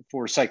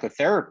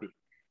psychotherapy,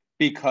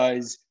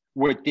 because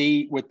what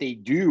they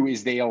do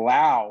is they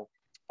allow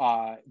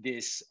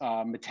this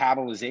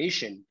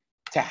metabolization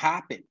to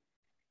happen,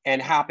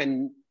 and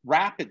happen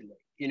rapidly.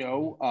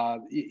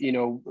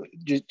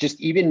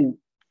 just even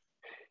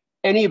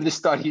any of the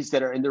studies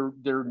that are, and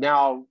they're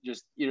now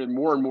just,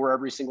 more and more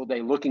every single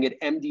day looking at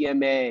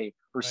MDMA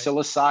or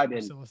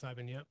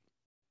psilocybin. Yep.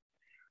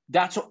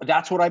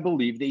 That's what I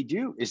believe they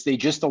do, is they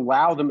just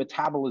allow the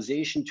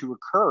metabolization to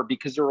occur,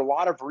 because there are a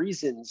lot of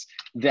reasons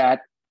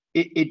that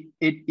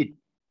it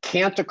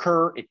can't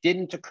occur, it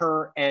didn't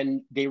occur,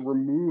 and they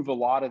remove a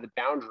lot of the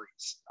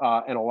boundaries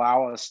and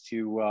allow us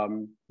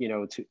to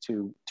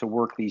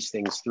work these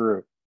things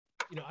through.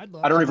 I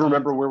don't even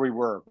remember where we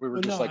were. We were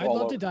I'd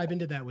love to dive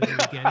into that with you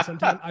again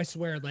sometime. I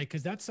swear,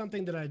 because that's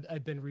something that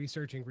I've been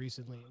researching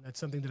recently, and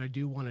that's something that I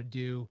do want to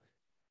do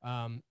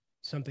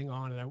something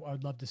on, and I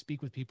would love to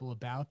speak with people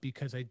about,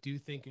 because I do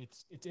think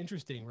it's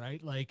interesting,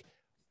 right? Like,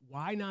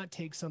 why not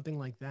take something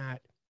like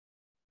that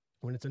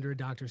when it's under a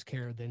doctor's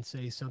care, then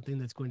say something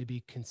that's going to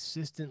be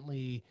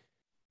consistently,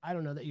 I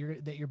don't know, that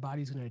your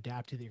body's going to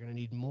adapt to, that you're going to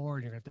need more,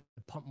 and you're going to have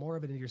to pump more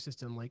of it into your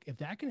system. Like, if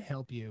that can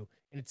help you,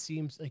 and it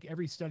seems like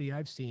every study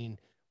I've seen,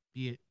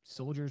 be it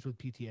soldiers with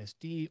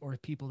PTSD or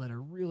people that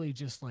are really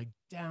just like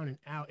down and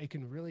out, it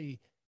can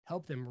really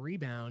help them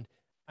rebound.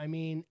 I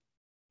mean,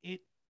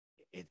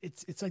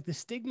 it's like the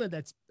stigma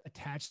that's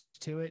attached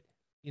to it.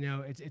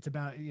 It's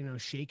about,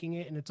 shaking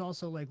it. And it's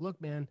also like, look,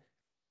 man,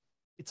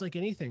 it's like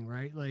anything,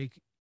 right? Like,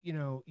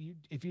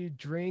 if you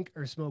drink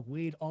or smoke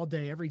weed all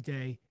day, every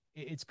day,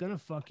 it's going to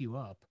fuck you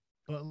up.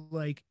 But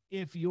like,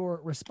 if you're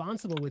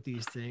responsible with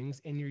these things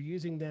and you're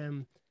using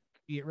them,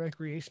 be it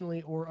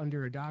recreationally or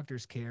under a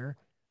doctor's care,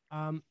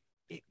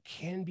 it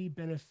can be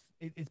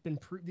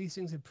these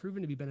things have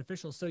proven to be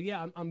beneficial. So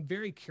yeah, I'm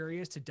very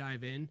curious to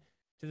dive in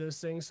to those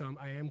things. So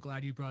I am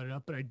glad you brought it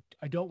up, but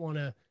I don't want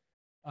to,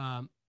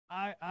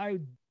 I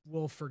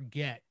will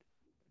forget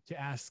to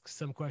ask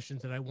some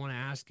questions that I want to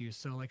ask you.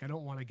 So like, I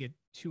don't want to get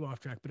too off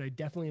track, but I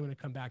definitely am going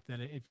to come back to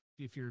that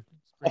if you're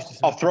gracious.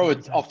 I'll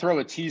throw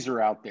a teaser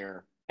out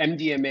there.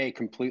 MDMA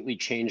completely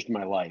changed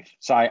my life.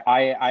 So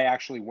I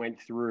actually went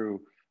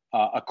through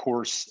a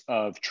course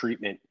of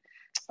treatment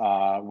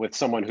with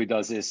someone who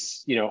does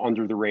this,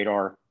 under the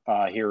radar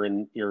here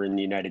in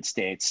the United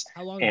States.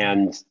 How long?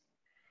 And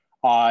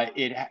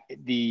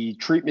the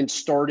treatment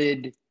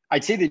started.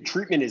 I'd say the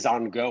treatment is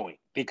ongoing,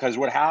 because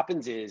what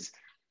happens is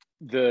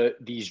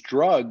these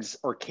drugs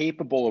are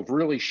capable of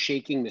really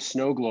shaking the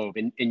snow globe,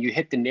 and you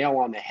hit the nail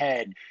on the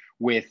head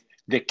with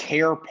the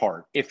care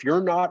part. If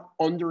you're not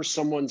under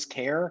someone's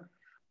care,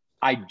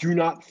 I do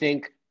not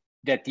think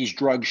that these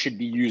drugs should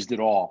be used at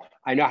all.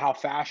 I know how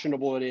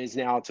fashionable it is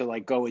now to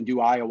like go and do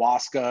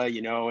ayahuasca,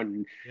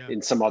 and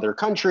in some other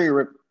country.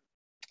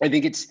 I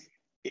think it's,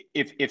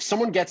 if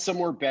someone gets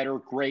somewhere better,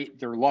 great,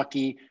 they're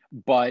lucky.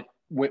 But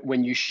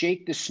when you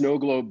shake the snow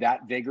globe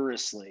that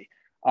vigorously,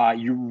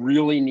 you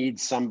really need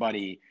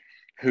somebody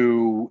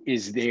who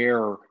is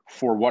there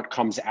for what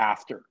comes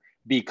after,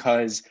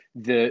 because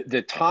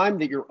the time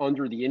that you're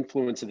under the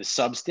influence of the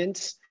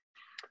substance,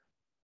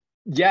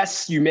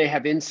 yes, you may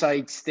have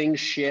insights,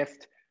 things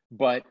shift,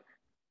 but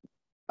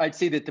I'd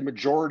say that the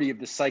majority of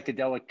the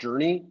psychedelic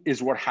journey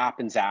is what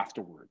happens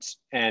afterwards.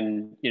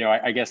 And,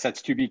 I guess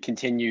that's to be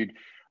continued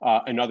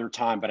another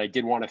time, but I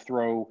did want to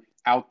throw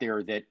out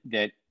there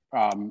that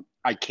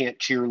I can't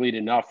cheerlead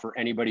enough for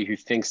anybody who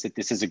thinks that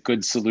this is a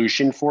good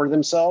solution for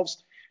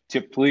themselves to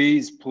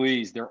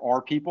please, there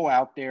are people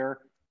out there,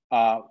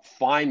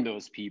 find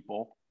those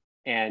people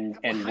and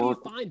how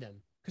work. Do you find them?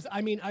 Because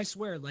I mean, I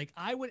swear, like,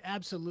 I would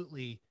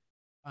absolutely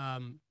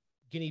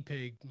guinea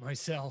pig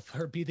myself,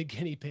 or be the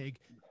guinea pig,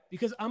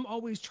 because I'm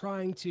always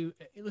trying to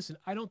listen.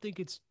 I think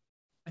it's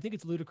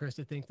ludicrous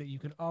to think that you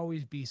can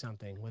always be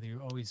something, whether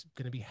you're always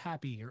going to be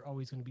happy or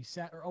always going to be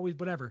sad or always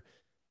whatever.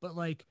 But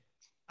like,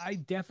 I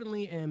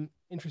definitely am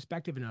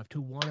introspective enough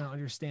to want to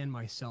understand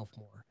myself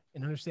more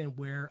and understand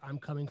where I'm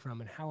coming from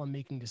and how I'm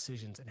making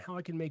decisions and how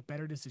I can make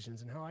better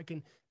decisions and how I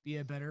can be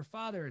a better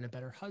father and a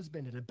better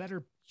husband and a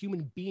better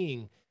human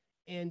being.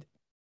 And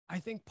I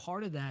think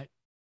part of that,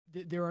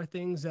 there are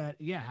things that,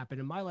 happen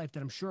in my life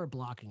that I'm sure are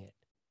blocking it.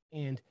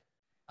 And,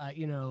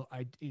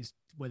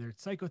 whether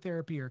it's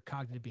psychotherapy or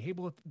cognitive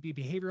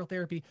behavioral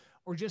therapy,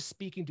 or just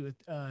speaking to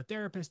a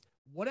therapist,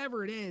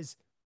 whatever it is,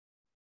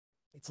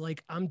 it's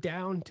like, I'm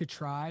down to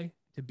try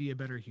to be a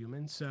better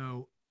human.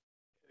 So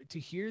to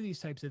hear these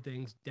types of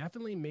things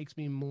definitely makes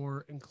me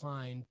more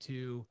inclined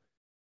to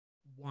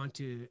want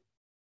to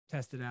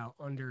test it out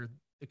under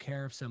the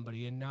care of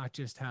somebody, and not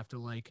just have to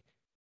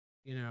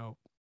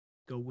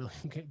go willing,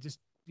 just,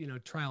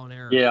 trial and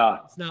error. Yeah.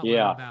 It's not what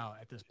I'm about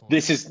at this point.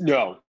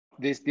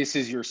 This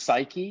is your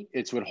psyche.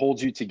 It's what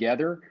holds you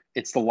together.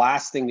 It's the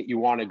last thing that you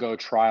want to go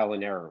trial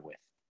and error with.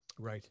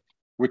 Right.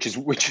 Which is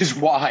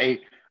why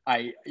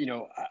I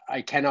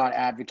cannot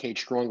advocate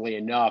strongly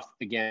enough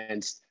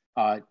against,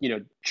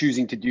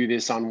 choosing to do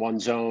this on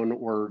one's own,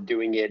 or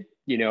doing it,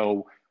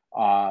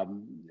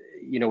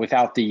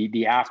 without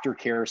the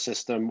aftercare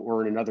system,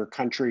 or in another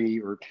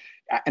country,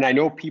 and I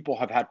know people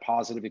have had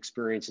positive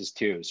experiences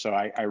too. So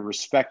I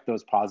respect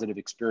those positive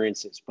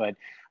experiences, but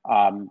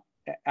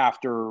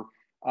after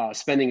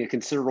spending a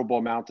considerable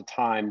amount of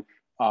time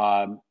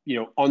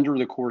under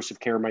the course of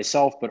care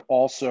myself, but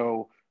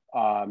also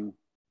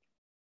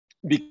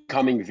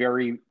becoming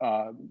very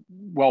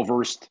well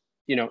versed,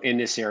 in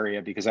this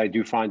area, because I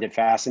do find it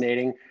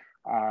fascinating.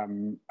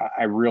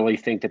 I really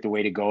think that the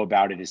way to go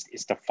about it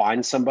is to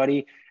find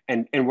somebody.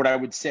 And what I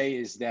would say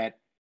is that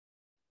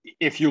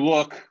if you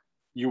look,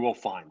 you will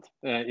find,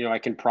 I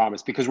can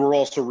promise, because we're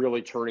also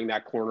really turning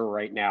that corner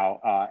right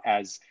now,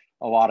 as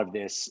a lot of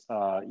this,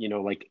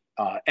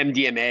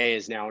 MDMA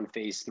is now in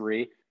phase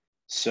 3.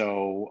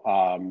 So,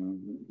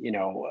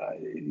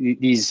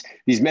 these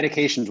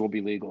medications will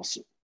be legal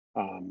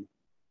soon.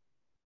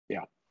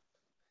 Yeah.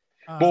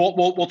 But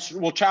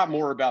we'll chat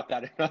more about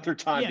that another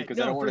time, because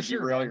I don't want to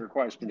derail your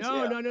questions.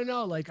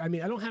 No. Like, I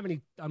mean, I don't have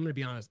any, I'm going to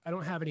be honest, I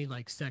don't have any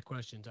like set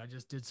questions. I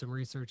just did some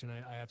research and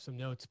I have some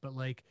notes, but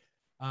like,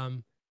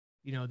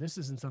 this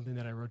isn't something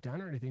that I wrote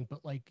down or anything,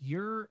 but like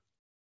you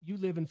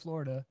live in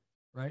Florida,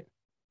 right?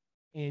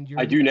 And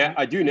I do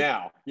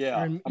now. Yeah.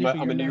 I'm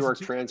a New York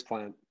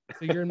transplant.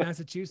 So you're in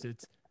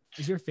Massachusetts.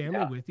 Is your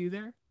family with you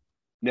there?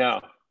 No.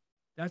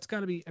 That's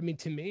gotta be, I mean,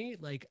 to me,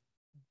 like,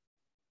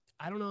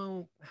 I don't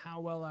know how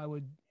well I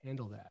would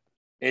handle that.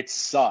 It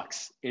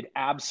sucks. It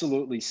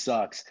absolutely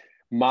sucks.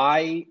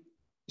 I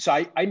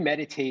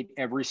meditate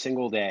every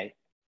single day,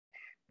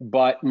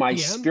 but my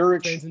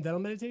spiritual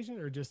transcendental meditation,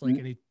 or just like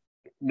any.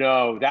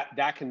 No,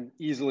 that can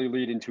easily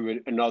lead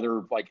into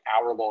another like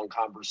hour-long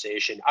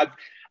conversation.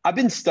 I've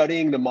been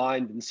studying the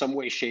mind in some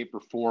way, shape, or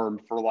form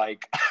for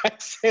like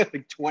I'd say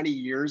like 20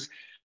 years.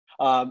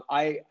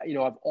 I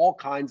have all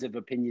kinds of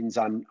opinions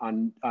on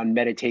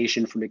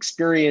meditation from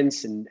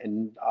experience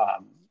and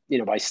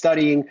by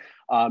studying.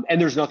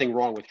 And there's nothing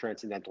wrong with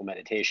transcendental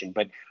meditation,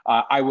 but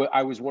I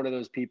was one of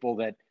those people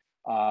that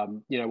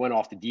went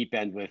off the deep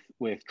end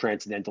with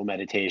transcendental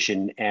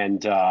meditation,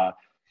 and I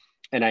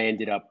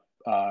ended up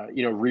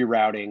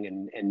rerouting,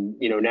 and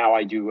now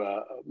I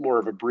do more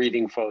of a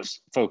breathing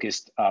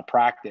focused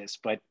practice.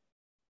 But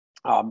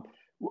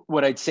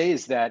what I'd say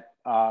is that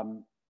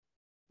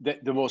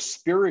the most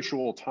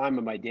spiritual time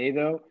of my day,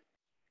 though,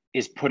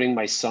 is putting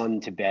my son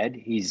to bed.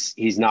 He's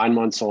 9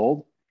 months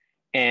old,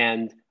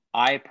 and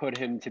I put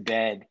him to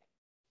bed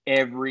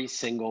every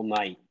single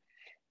night.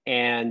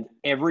 And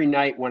every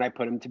night when I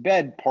put him to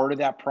bed, part of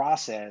that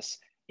process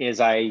is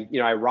I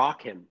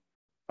rock him,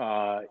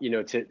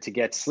 to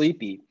get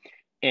sleepy.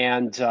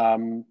 And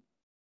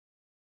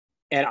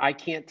I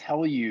can't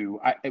tell you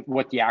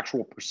what the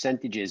actual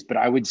percentage is, but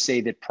I would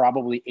say that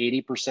probably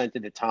 80%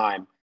 of the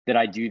time that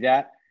I do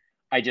that,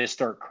 I just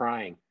start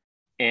crying.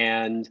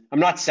 And I'm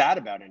not sad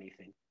about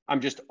anything.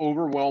 I'm just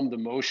overwhelmed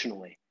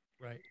emotionally.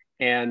 Right.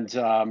 And,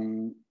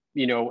 and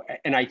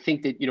I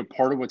think that,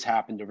 part of what's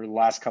happened over the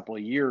last couple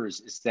of years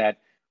is that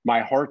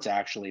my heart's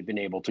actually been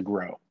able to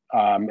grow.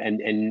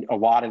 And a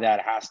lot of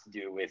that has to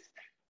do with,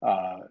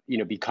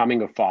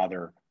 becoming a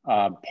father.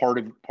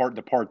 Part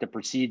that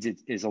precedes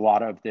it is a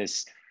lot of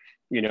this,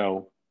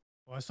 Well,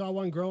 I saw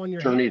one grow on your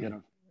journey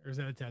hand. Or is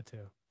that a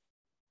tattoo?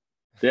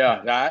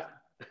 Yeah, that.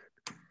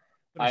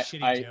 What a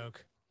shitty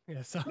joke.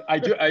 Yeah, so. I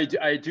do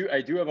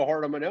have a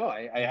heart on my no.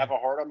 I have a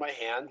heart on my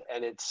hand,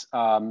 and it's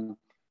I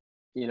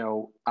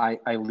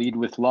lead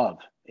with love,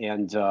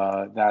 and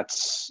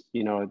that's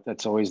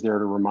always there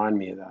to remind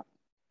me of that.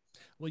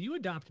 Well, you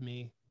adopt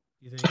me.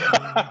 You think?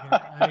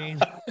 I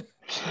mean,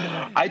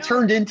 I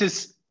turned into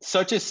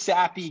such a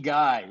sappy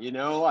guy,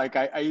 like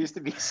I used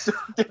to be so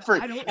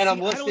different, I'm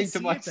listening to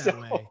myself. That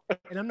way.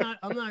 And I'm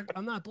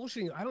not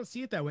bullshitting you. I don't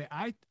see it that way.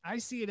 I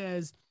see it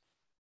as,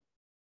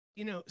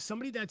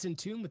 somebody that's in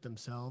tune with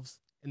themselves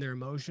and their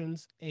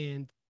emotions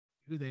and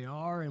who they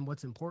are and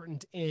what's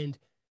important. And,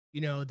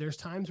 there's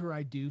times where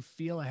I do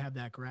feel I have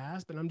that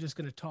grasp, and I'm just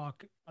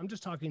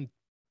talking,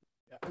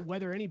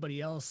 whether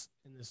anybody else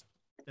in this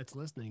that's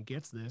listening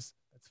gets this,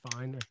 that's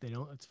fine. If they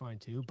don't, that's fine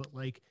too. But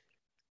like,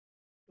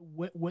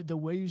 what the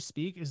way you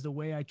speak is the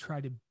way I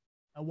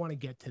want to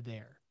get to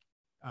there.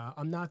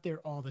 I'm not there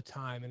all the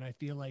time. And I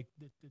feel like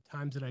the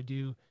times that I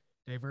do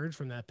diverge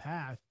from that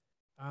path,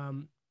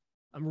 I'm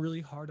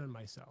really hard on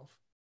myself.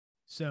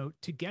 So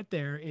to get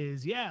there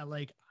is,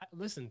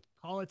 listen,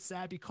 call it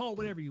sappy, call it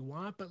whatever you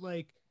want. But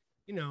like,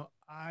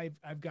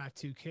 I've got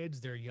 2 kids,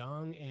 they're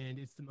young, and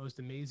it's the most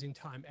amazing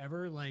time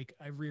ever. Like,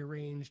 I've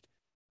rearranged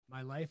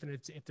my life, and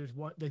if there's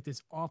one, like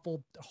this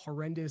awful,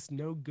 horrendous,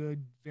 no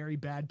good, very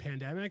bad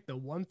pandemic, the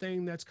one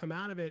thing that's come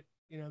out of it,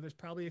 there's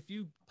probably a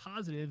few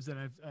positives that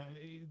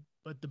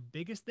but the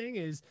biggest thing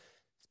is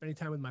spending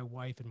time with my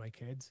wife and my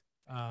kids.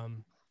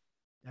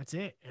 That's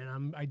it.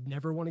 And I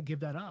never want to give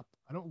that up.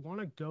 I don't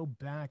want to go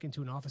back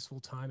into an office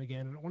full time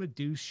again. I don't want to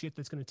do shit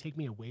that's going to take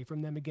me away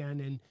from them again.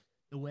 And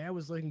the way I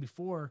was living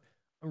before,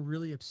 I'm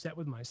really upset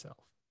with myself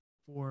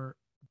for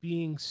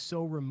being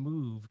so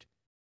removed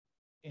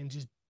and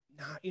just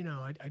not,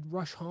 I'd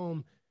rush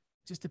home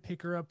just to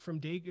pick her up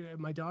from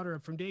my daughter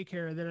up from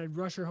daycare. And then I'd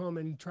rush her home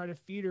and try to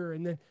feed her.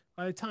 And then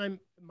by the time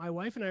my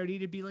wife and I would eat,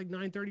 it'd be like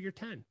 9:30 or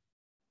 10.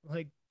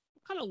 Like,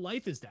 what kind of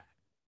life is that?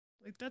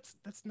 Like,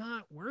 that's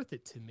not worth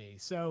it to me.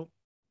 So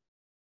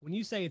when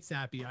you say it's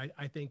sappy,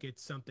 I think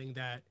it's something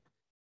that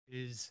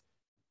is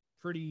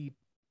pretty,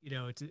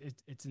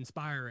 it's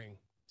inspiring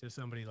to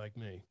somebody like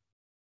me.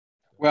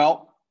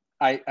 Well,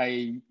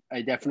 I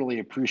definitely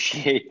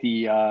appreciate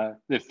the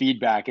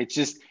feedback. It's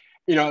just,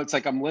 it's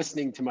like I'm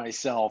listening to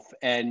myself,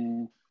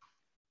 and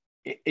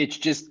it's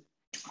just,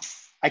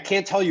 I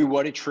can't tell you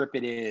what a trip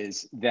it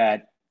is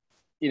that,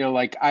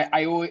 like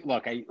I always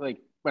look, I like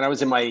when I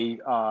was in my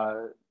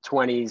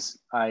 20s,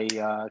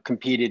 I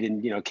competed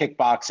in,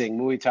 kickboxing,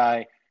 Muay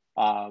Thai.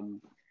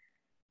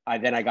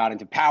 Then I got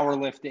into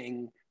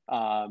powerlifting.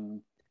 I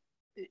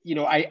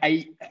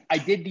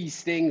did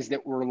these things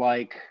that were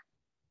like,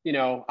 I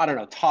don't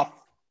know, tough,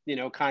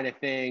 kind of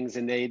things.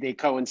 And they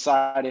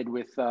coincided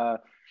with,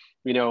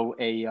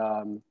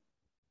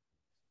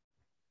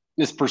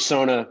 this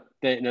persona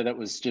that, that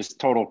was just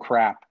total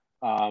crap.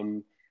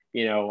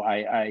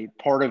 I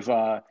part of,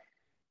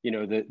 the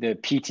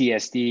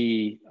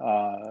PTSD,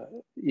 I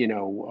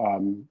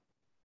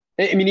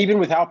mean, even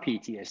without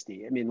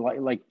PTSD, I mean,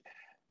 like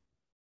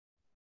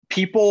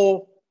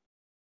people,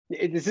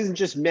 this isn't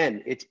just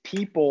men, it's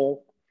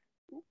people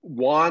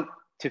want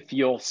to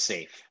feel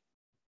safe.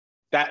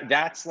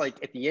 That's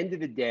like, at the end of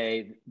the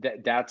day,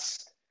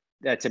 that's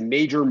a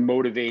major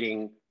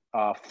motivating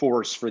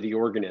force for the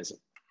organism.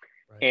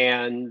 Right.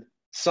 And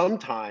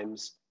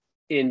sometimes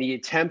in the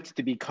attempt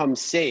to become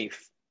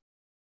safe,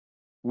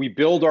 we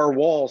build our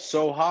walls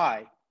so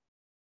high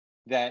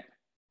that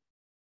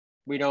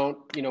we don't,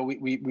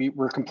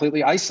 we're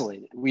completely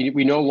isolated.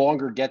 We no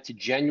longer get to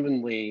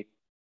genuinely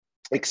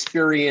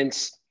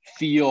experience,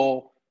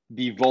 feel,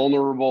 be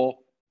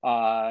vulnerable.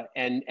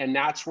 And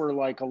that's where,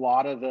 like, a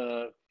lot of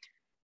the,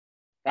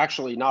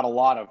 actually not a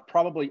lot of,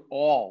 probably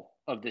all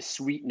of the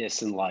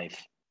sweetness in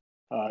life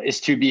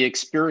is to be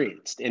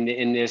experienced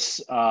in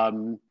this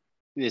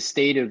this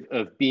state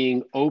of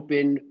being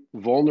open,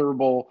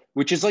 vulnerable,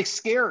 which is like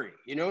scary,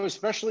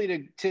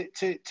 especially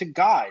to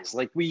guys.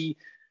 Like we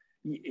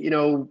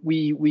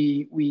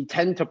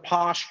tend to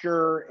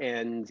posture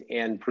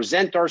and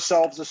present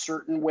ourselves a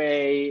certain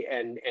way,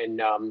 and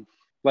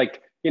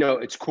like,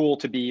 it's cool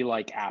to be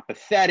like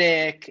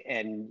apathetic,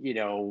 and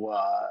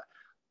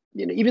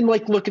even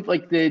like look at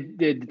like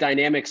the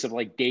dynamics of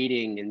like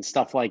dating and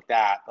stuff like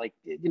that. Like,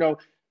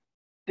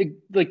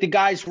 the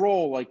guy's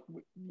role, like,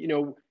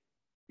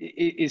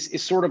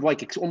 is sort of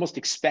like almost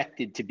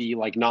expected to be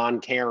like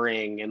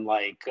non-caring and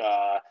like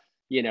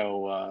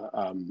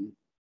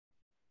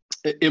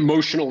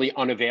emotionally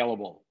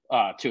unavailable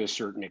to a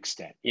certain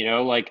extent.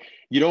 Like,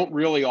 you don't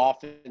really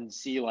often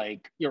see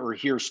like, or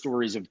hear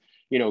stories of,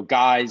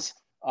 guys,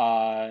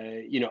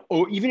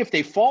 even if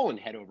they've fallen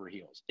head over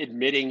heels,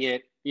 admitting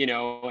it,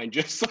 and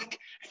just like,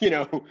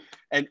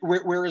 and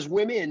whereas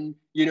women,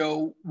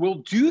 will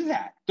do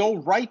that. They'll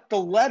write the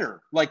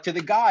letter like to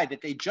the guy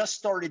that they just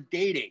started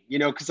dating,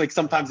 because like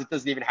sometimes it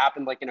doesn't even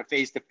happen like in a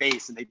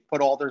face-to-face, and they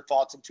put all their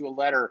thoughts into a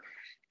letter.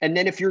 And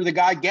then if you're the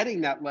guy getting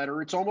that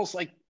letter, it's almost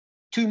like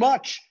too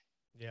much.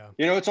 Yeah.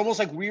 It's almost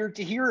like weird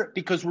to hear it,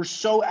 because we're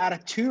so out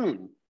of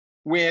tune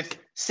with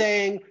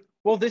saying,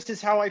 well, this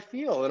is how I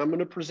feel and I'm going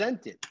to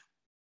present it.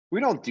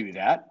 We don't do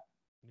that.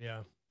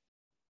 Yeah.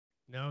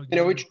 No,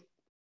 you're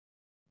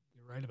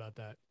right about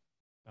that.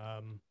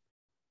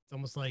 It's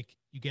almost like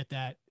you get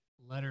that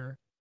letter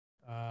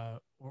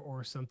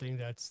or something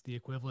that's the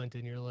equivalent,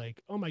 and you're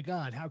like, oh my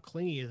God, how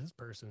clingy is this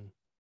person?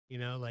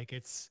 Like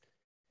it's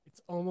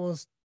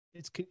almost,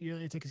 it's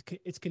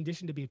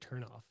conditioned to be a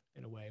turnoff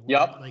in a way.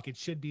 Yep. Like it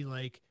should be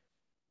like,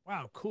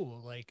 wow,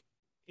 cool. Like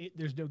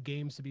there's no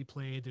games to be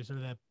played. There's none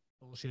of that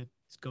bullshit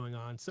that's going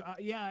on. So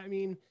yeah, I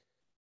mean,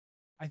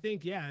 I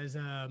think, as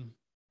I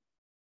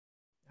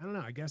don't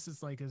know. I guess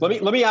it's like,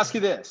 let me ask you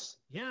this.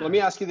 Yeah. Let me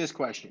ask you this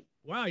question.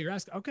 Wow, you're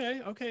asking.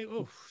 Okay.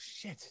 Oh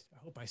shit. I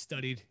hope I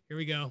studied. Here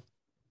we go.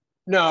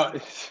 No,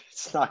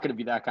 it's not going to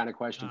be that kind of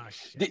question. Oh,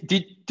 shit.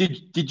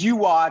 Did you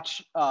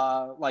watch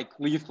like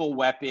Lethal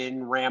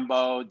Weapon,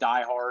 Rambo,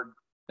 Die Hard,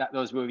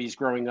 those movies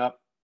growing up?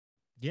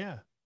 Yeah, of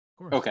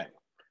course. Okay.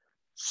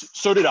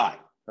 So did I.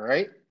 All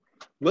right.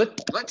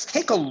 Let's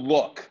take a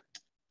look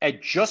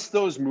at just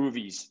those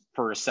movies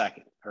for a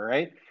second. All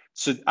right.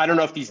 So I don't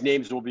know if these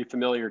names will be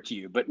familiar to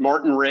you, but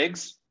Martin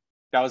Riggs,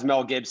 that was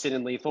Mel Gibson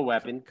in Lethal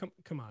Weapon.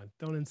 Come on,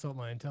 don't insult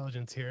my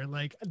intelligence here.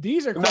 Like,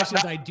 these are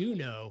questions I do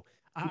know.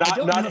 I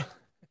don't know.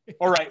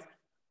 All right.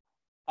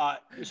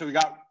 So we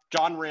got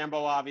John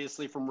Rambo,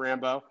 obviously, from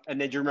Rambo,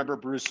 and then do you remember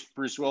Bruce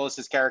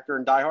Willis's character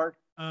in Die Hard?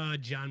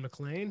 John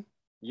McClane.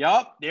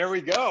 Yup. There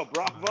we go.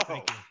 Bravo.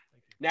 Thank you.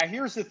 Now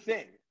here's the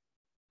thing.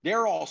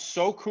 They're all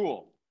so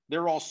cool.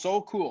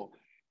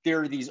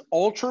 They're these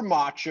ultra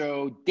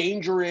macho,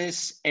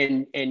 dangerous,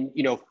 and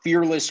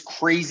fearless,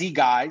 crazy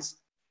guys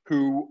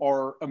who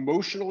are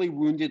emotionally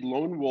wounded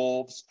lone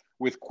wolves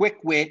with quick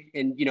wit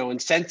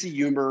and sense of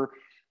humor,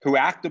 who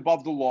act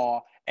above the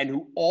law, and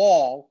who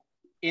all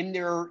in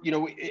their,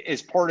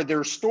 as part of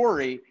their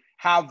story,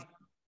 have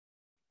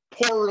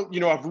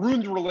have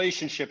ruined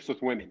relationships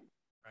with women.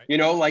 Right.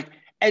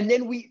 And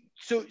then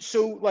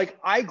like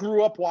I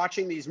grew up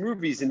watching these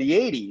movies in the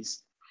 80s,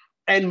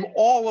 and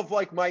all of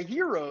like my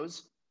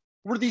heroes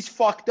were these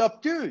fucked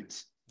up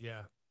dudes.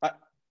 Yeah.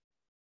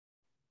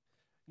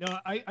 No,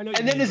 I know what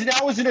And you then mean.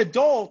 now as an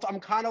adult, I'm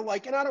kind of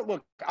like, and I don't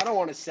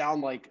want to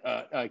sound like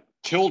a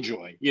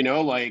killjoy,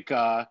 like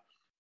I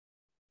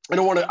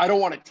don't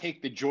want to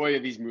take the joy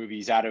of these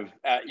movies out of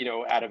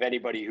out of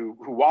anybody who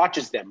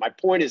watches them. My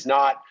point is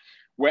not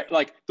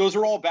like those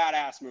are all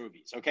badass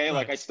movies, okay?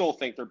 Like Right. I still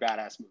think they're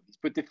badass movies,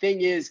 but the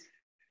thing is,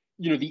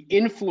 the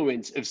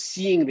influence of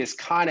seeing this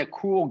kind of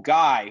cool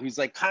guy who's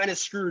like kind of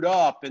screwed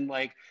up and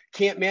like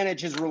can't manage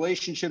his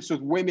relationships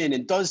with women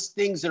and does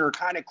things that are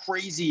kind of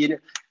crazy, and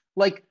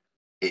like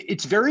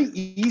it's very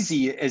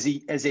easy as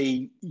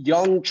a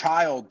young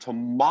child to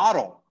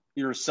model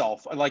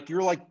yourself. Like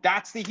you're like,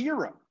 that's the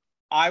hero.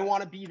 I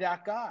want to be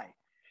that guy.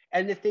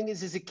 And the thing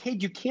is, as a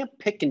kid, you can't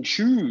pick and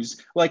choose.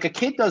 Like a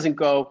kid doesn't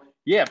go,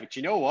 yeah, but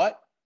you know what?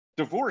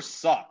 Divorce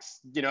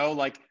sucks.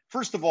 Like,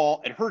 first of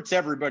all, it hurts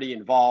everybody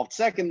involved.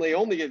 Secondly,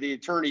 only the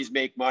attorneys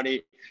make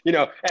money,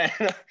 and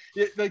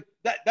like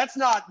that's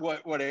not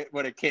what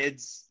a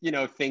kid's,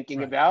 thinking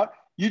Right. about.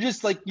 You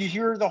just like, you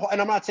hear the whole, and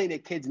I'm not saying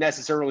that kids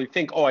necessarily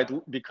think,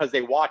 oh, because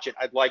they watch it,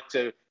 I'd like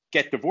to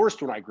get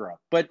divorced when I grow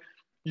up, but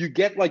you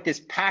get like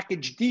this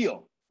package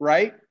deal,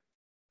 right?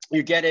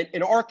 You get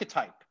an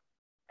archetype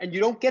and you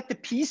don't get the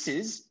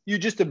pieces. You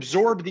just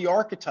absorb the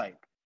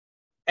archetype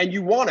and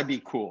you want to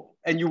be cool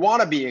and you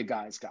want to be a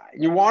guy's guy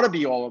and you want to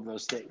be all of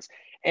those things.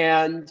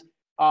 And,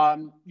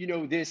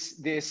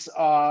 this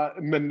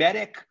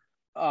mimetic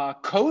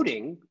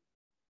coding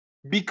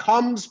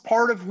becomes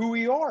part of who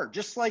we are,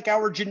 just like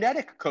our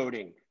genetic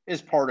coding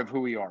is part of who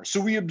we are. So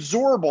we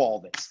absorb all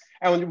this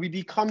and we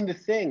become the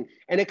thing,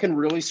 and it can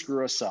really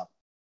screw us up.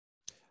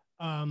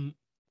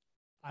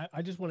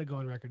 I just want to go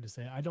on record to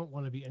say I don't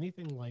want to be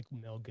anything like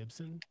Mel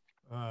Gibson.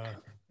 Uh,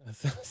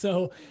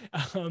 so,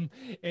 and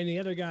the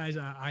other guys,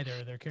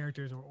 either their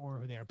characters or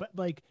who they are, but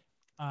like,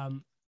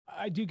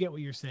 I do get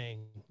what you're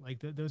saying. Like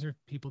those are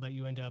people that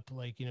you end up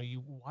like,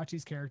 you watch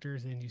these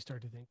characters and you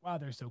start to think, wow,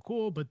 they're so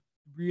cool. But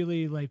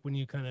really, like when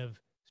you kind of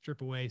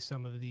strip away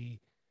some of the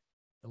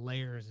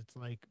layers, it's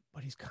like,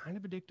 but he's kind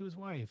of addicted to his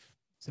wife.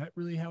 Is that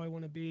really how I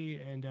want to be?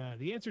 And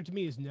the answer to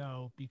me is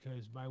no,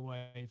 because my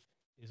wife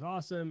is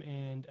awesome,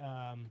 and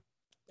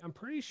I'm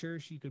pretty sure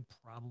she could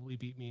probably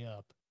beat me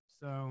up.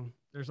 So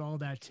there's all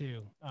that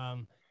too.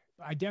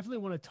 I definitely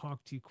want to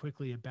talk to you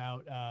quickly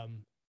about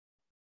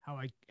how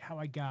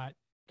I got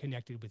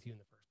connected with you in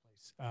the first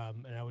place.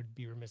 And I would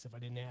be remiss if I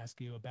didn't ask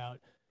you about,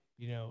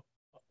 you know,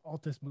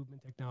 Altus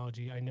Movement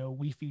Technology. I know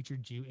we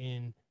featured you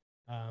in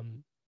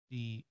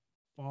the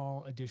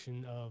fall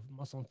edition of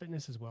Muscle and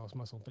Fitness, as well as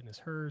Muscle and Fitness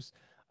Hers.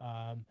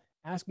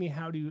 Ask me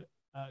how to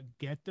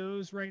get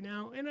those right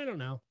now, and I don't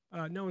know.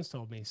 No one's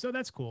told me, so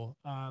that's cool.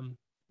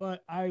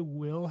 But I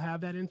will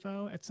have that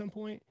info at some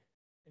point,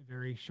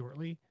 very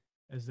shortly,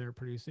 as they're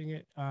producing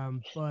it.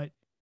 But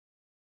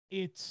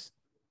it's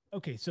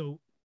okay. So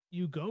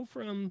you go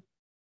from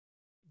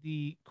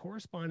the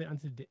correspondent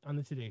on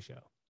the Today Show,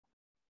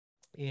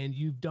 and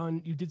you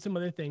did some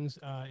other things,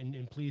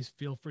 and please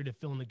feel free to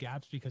fill in the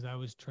gaps, because I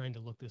was trying to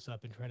look this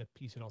up and try to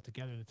piece it all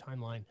together, the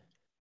timeline.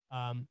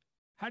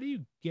 How do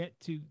you get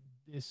to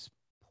this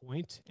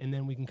point, and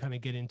then we can kind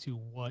of get into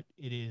what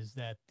it is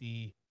that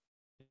the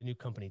new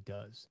company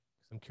does?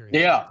 I'm curious.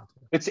 Yeah,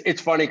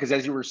 it's funny because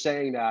as you were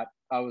saying that,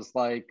 I was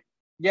like,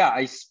 yeah,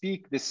 I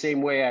speak the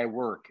same way I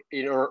work,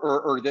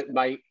 or that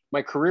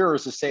my career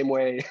is the same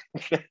way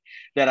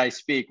that I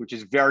speak, which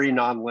is very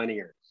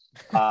nonlinear.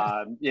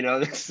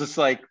 It's just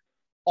like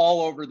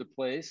all over the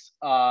place.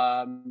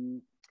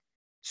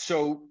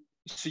 So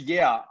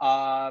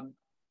yeah.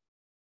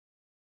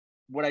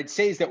 What I'd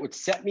say is that what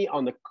set me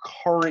on the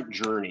current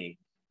journey,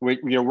 we're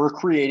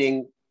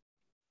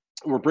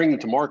bringing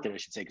to market, I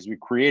should say, because we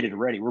created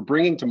already. We're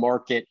bringing to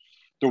market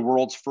the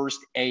world's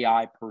first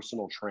AI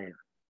personal trainer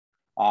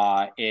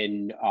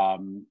in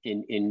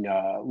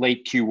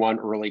late Q1,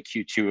 early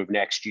Q2 of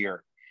next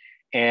year,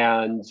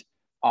 and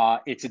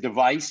it's a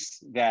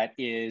device that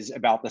is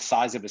about the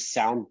size of a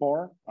sound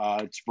bar.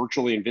 It's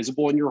virtually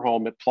invisible in your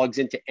home. It plugs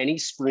into any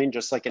screen,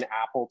 just like an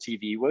Apple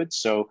TV would.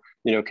 So,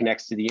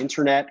 connects to the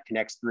internet,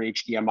 connects through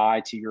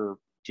HDMI to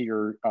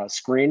your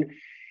screen.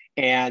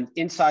 And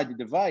inside the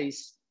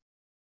device,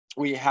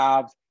 we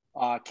have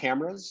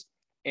cameras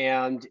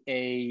and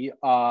that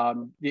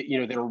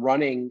are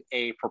running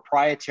a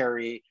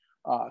proprietary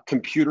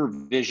computer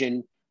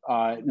vision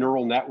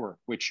neural network,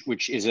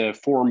 which is a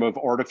form of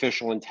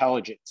artificial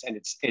intelligence,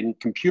 and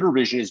computer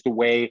vision is the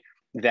way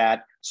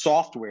that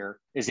software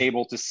is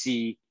able to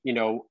see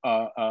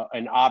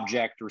an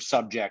object or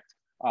subject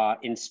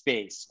in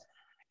space.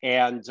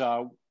 And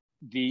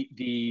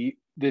the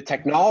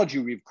technology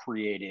we've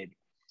created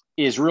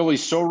is really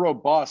so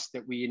robust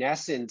that we, in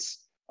essence,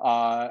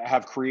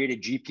 have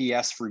created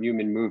GPS for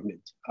human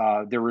movement.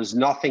 There is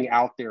nothing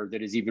out there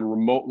that is even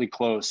remotely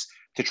close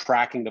to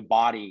tracking the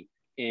body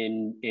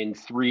in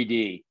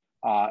 3D,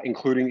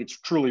 including it's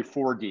truly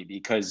 4D,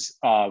 because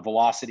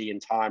velocity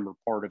and time are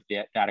part of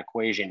that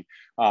equation.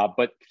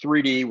 But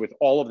 3D with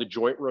all of the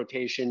joint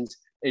rotations,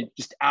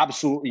 just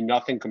absolutely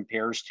nothing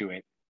compares to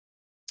it.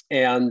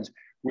 And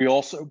We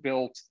also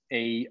built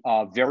a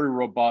very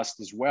robust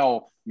as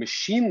well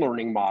machine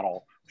learning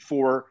model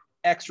for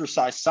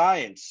exercise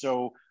science.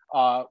 So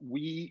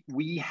we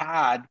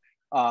had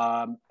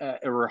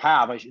or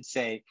have, I should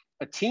say,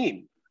 a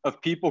team of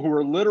people who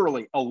are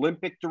literally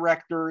Olympic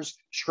directors,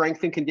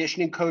 strength and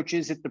conditioning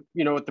coaches at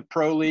the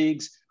pro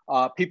leagues,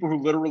 people who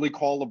literally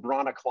call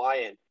LeBron a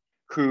client,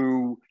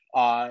 who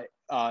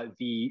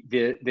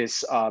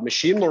this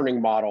machine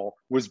learning model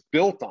was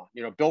built on,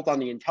 built on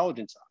the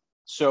intelligence of.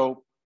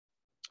 So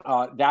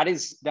that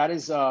is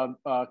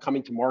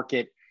coming to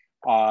market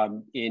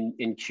in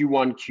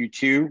Q1,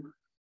 Q2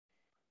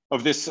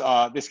 of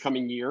this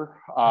coming year.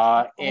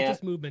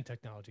 Altus Movement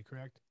Technology,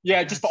 correct?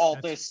 Yeah, just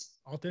Altus.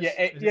 Altus?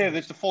 Yeah,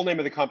 that's the full name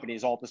of the company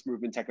is Altus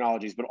Movement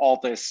Technologies, but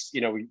Altus,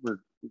 we're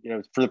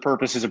for the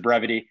purposes of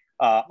brevity,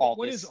 Altus.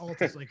 What is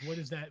Altus? Like, what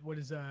is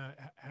that?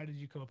 How did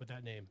you come up with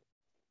that name?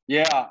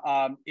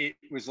 Yeah, it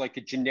was like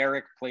a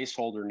generic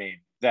placeholder name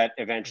that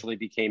eventually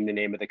became the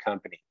name of the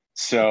company.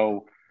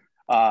 So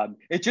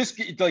it just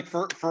like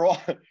for all,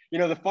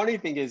 the funny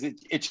thing is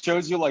it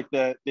shows you like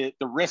the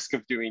risk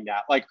of doing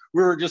that. Like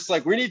we were just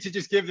like, we need to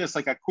just give this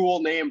like a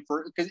cool name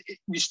because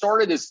we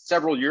started this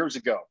several years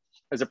ago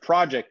as a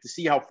project to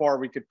see how far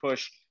we could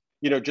push,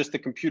 just the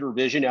computer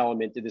vision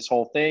element to this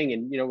whole thing.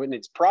 And, in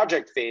its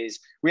project phase,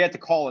 we had to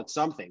call it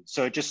something.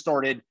 So it just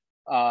started,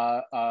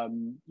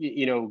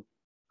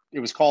 it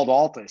was called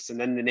Altus, and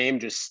then the name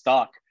just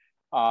stuck.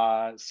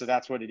 So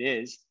that's what it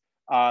is.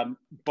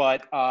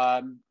 But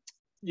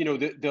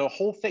the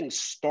whole thing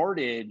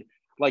started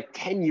like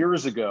 10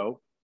 years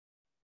ago.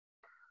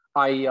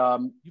 You've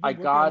been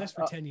working on this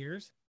for 10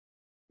 years?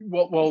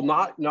 Well,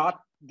 not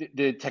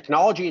the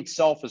technology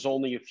itself is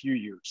only a few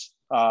years.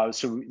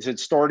 So it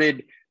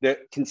started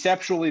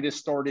conceptually, this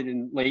started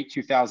in late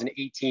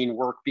 2018.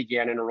 Work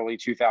began in early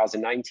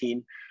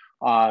 2019.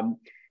 But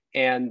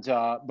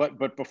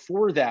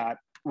before that,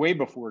 way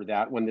before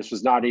that, when this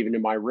was not even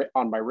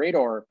on my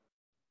radar,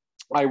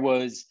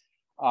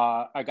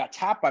 I got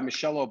tapped by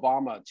Michelle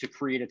Obama to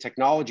create a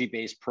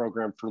technology-based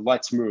program for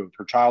Let's Move,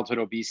 her childhood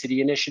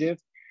obesity initiative.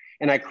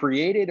 And I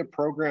created a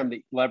program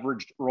that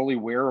leveraged early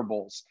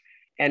wearables.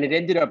 And it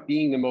ended up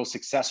being the most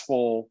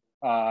successful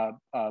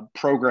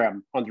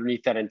program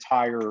underneath that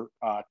entire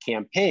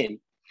campaign.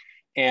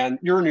 And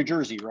you're in New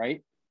Jersey,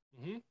 right?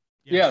 Mm-hmm.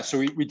 Yes. Yeah. So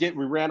we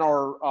ran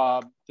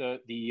our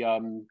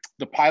the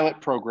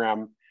pilot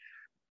program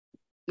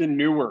in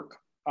Newark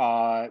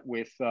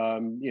with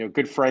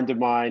good friend of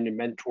mine and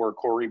mentor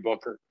Cory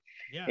Booker.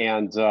 Yeah.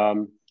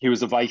 And he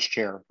was the vice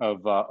chair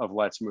of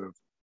Let's Move.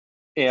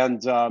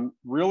 And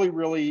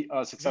really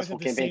successful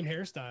campaign. Same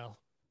hairstyle.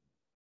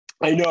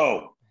 I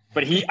know,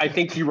 but I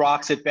think he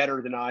rocks it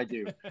better than I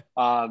do.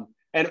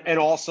 And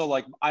also,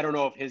 like, I don't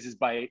know if his is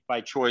by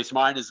choice.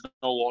 Mine is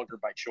no longer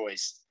by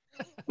choice.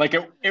 Like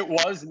it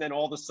was, and then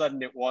all of a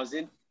sudden it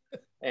wasn't.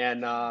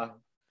 And I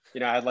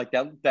had like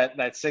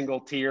that single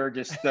tear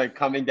just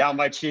coming down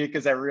my cheek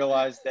as I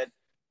realized that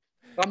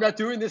I'm not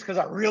doing this because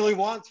I really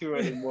want to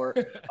anymore.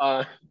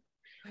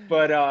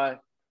 But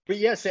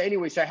yeah. So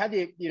anyway, so I had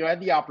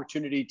the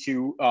opportunity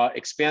to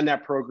expand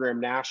that program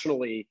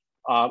nationally.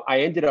 I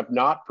ended up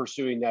not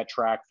pursuing that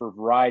track for a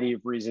variety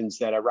of reasons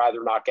that I'd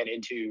rather not get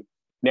into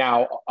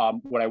now.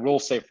 What I will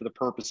say for the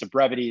purpose of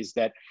brevity is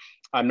that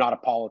I'm not a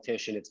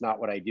politician. It's not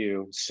what I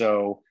do.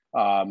 So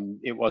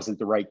it wasn't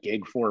the right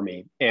gig for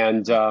me.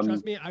 And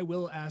trust me, I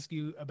will ask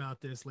you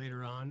about this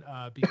later on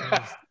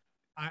because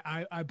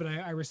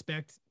I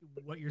respect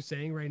what you're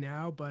saying right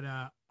now, but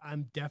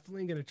I'm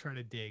definitely going to try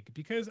to dig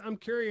because I'm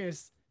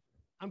curious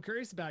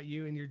about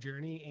you and your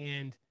journey.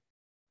 And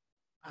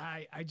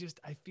I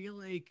feel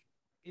like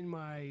in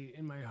my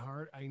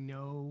heart, I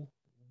know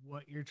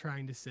what you're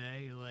trying to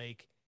say,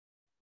 like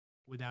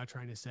without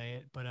trying to say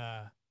it, but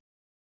I'm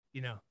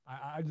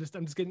just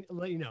going to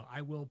let you know,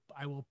 I will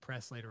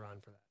press later on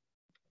for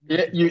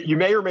that. Yeah, you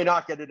may or may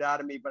not get it out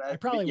of me, but I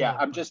probably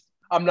won't.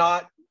 I'm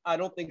not, I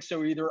don't think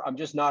so either. I'm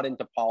just not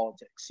into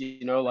politics.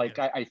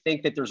 I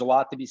think that there's a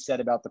lot to be said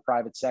about the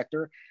private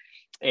sector.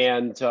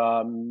 And,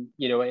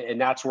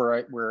 and that's where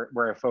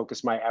I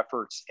focus my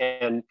efforts.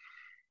 And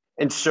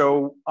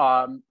so,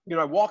 I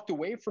walked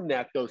away from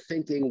that though,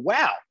 thinking,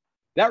 wow,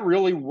 that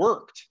really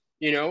worked,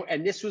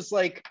 and this was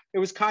like, it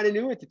was kind of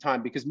new at the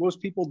time because most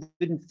people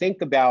didn't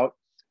think about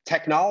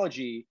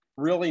technology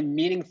really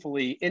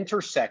meaningfully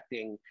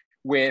intersecting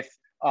with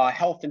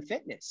health and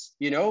fitness.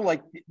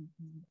 Like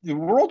the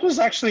world was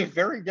actually a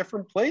very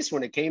different place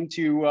when it came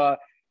to,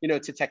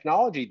 to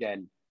technology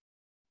then.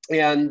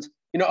 And,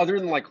 other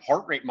than like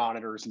heart rate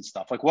monitors and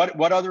stuff, like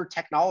what other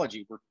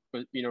technology were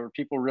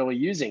people really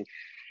using?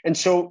 And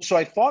so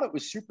I thought it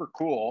was super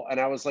cool. And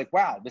I was like,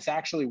 wow, this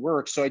actually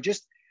works. So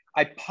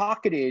I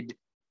pocketed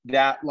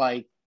that,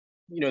 like,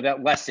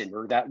 that lesson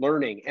or that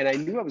learning. And I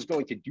knew I was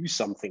going to do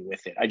something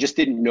with it. I just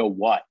didn't know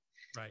what.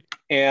 Right.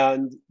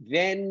 And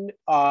then,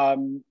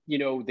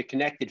 the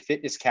connected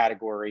fitness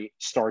category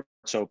starts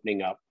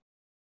opening up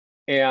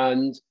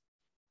and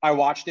I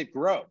watched it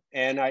grow.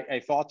 And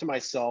I thought to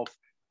myself,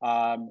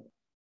 I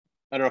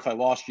don't know if I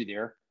lost you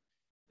there.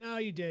 No,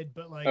 you did,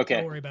 but like, Okay.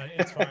 don't worry about it.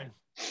 It's fine.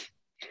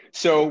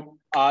 So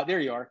there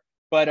you are.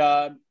 But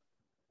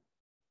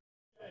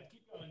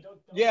Keep going.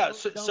 yeah,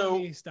 Don't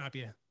let me stop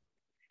you.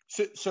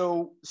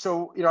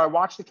 I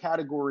watched the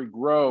category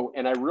grow,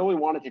 and I really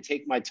wanted to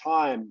take my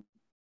time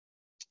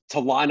to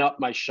line up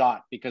my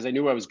shot because I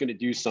knew I was going to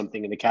do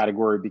something in the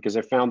category because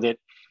I found it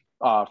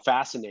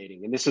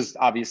fascinating. And this is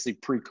obviously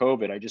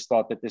pre-COVID. I just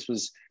thought that this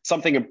was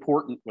something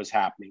important was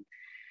happening.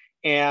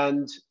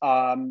 And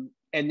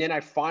then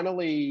I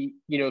finally,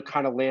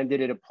 kind of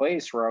landed at a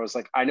place where I was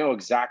like, I know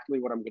exactly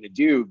what I'm going to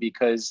do,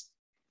 because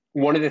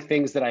one of the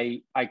things that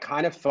I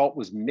kind of felt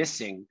was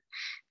missing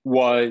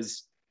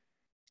was,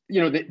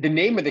 the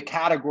name of the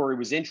category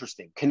was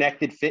interesting,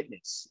 connected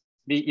fitness.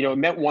 It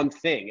meant one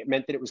thing. It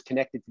meant that it was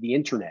connected to the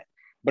internet,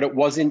 but it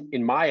wasn't,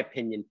 in my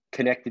opinion,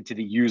 connected to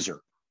the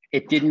user.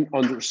 It didn't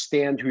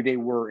understand who they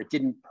were. It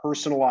didn't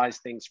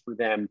personalize things for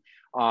them.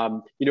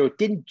 It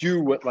didn't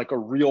do what like a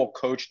real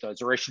coach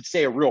does, or I should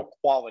say a real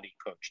quality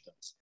coach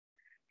does,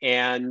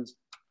 and,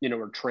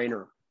 or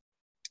trainer.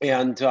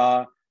 And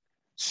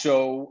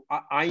so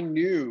I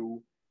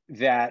knew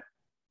that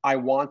I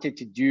wanted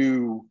to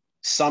do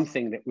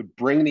something that would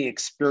bring the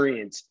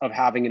experience of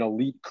having an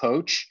elite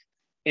coach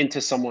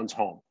into someone's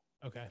home.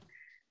 Okay.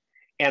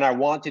 And I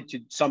wanted to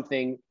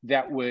something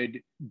that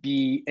would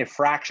be a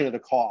fraction of the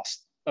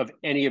cost of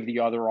any of the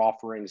other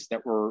offerings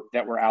that were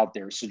out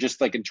there. So just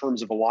like in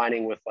terms of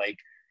aligning with, like,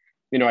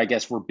 I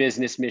guess where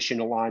business mission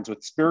aligns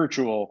with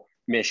spiritual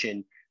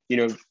mission,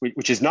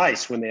 which is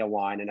nice when they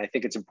align. And I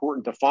think it's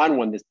important to find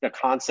one, the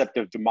concept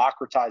of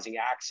democratizing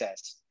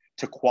access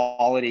to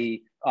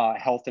quality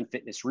health and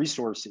fitness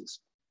resources.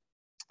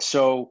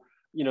 So,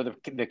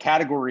 the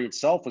category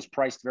itself was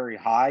priced very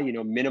high,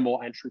 minimal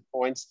entry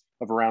points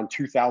of around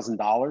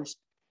 $2,000.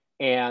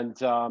 And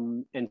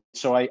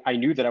so I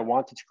knew that I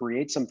wanted to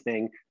create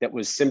something that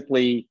was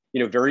simply,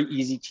 very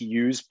easy to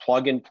use,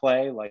 plug and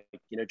play, like,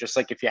 just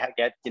like if you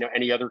get,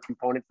 any other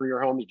component for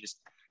your home, you just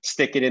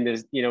stick it in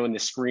the, in the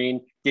screen,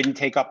 didn't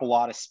take up a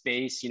lot of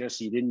space, so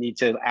you didn't need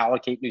to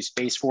allocate new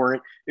space for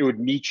it. It would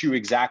meet you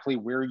exactly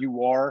where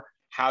you are,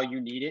 how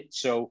you need it.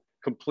 So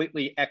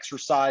completely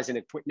exercise and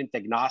equipment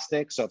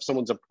agnostic. So if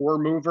someone's a poor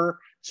mover,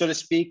 so to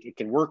speak, it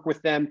can work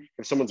with them.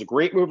 If someone's a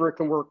great mover, it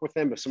can work with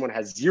them. If someone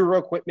has zero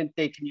equipment,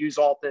 they can use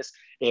Altis.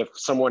 If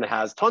someone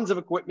has tons of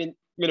equipment,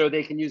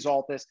 they can use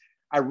Altis.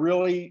 I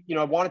really,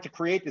 I wanted to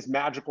create this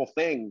magical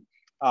thing.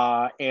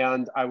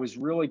 And I was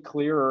really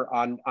clear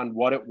on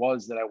what it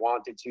was that I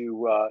wanted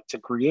to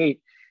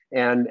create.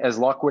 And as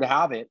luck would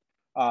have it,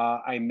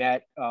 I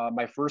met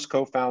my first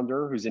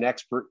co-founder, who's an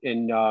expert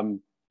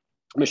in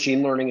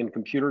machine learning and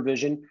computer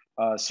vision,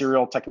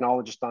 serial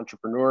technologist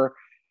entrepreneur,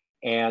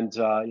 and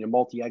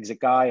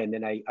multi-exit guy. And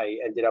then I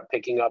ended up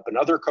picking up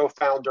another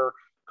co-founder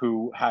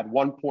who had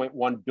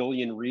 1.1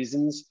 billion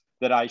reasons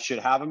that I should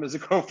have him as a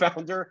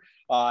co-founder.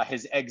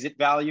 His exit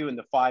value in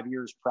the 5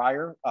 years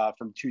prior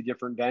from two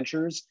different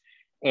ventures,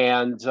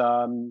 and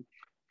I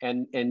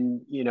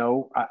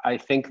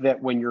think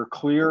that when you're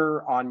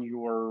clear on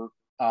your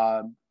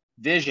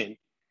vision,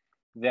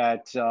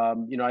 that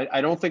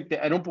I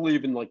don't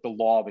believe in like the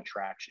law of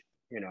attraction,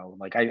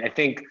 like I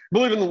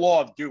believe in the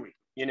law of doing,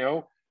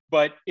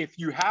 but if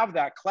you have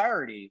that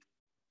clarity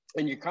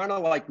and you kind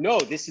of like, no,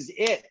 this is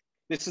it,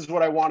 this is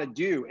what I want to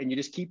do, and you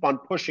just keep on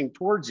pushing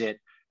towards it,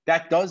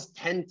 that does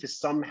tend to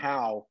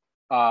somehow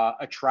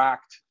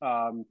attract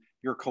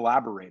your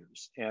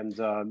collaborators. And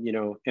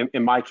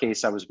in my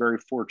case, I was very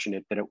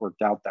fortunate that it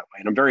worked out that way,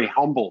 and I'm very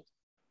humbled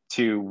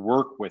to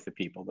work with the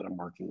people that I'm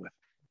working with.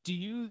 Do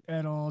you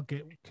at all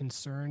get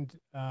concerned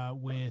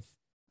with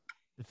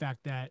the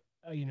fact that,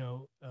 early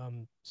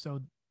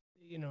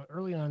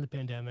on in the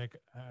pandemic,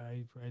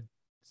 I read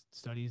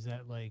studies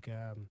that like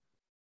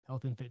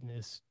health and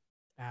fitness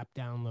app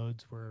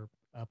downloads were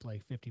up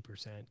like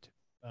 50%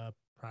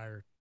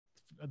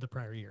 the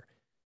prior year.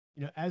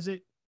 As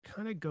it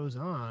kind of goes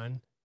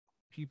on,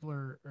 people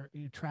are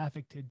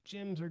traffic to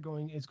gyms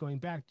is going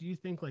back. Do you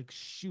think like,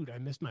 shoot, I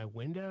missed my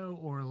window,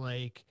 or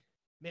like,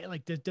 man,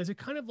 like does it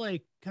kind of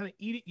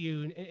eat at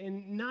you,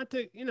 and not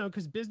to,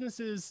 because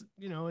businesses,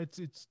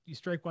 it's you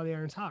strike while the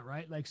iron's hot,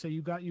 right? Like, so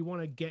you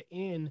want to get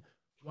in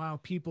while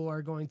people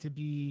are going to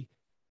be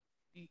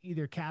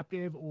either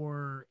captive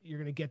or you're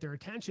going to get their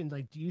attention.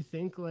 Like, do you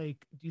think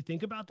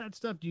about that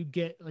stuff? Do you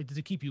get like, does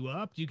it keep you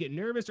up? Do you get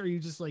nervous? Or are you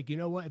just like, you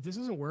know what, if this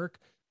doesn't work,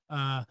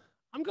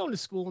 I'm going to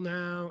school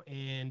now,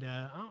 and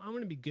I'm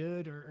going to be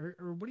good,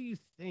 or what do you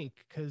think?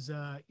 Because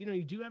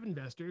you do have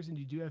investors, and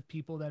you do have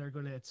people that are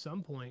going to at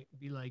some point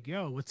be like,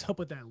 "Yo, what's up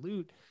with that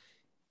loot?"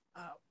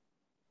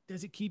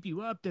 Does it keep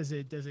you up? Does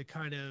it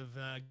kind of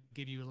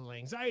give you a little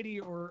anxiety,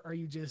 or are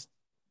you just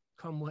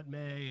come what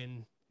may,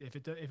 and if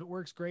it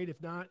works, great.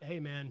 If not, hey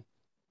man,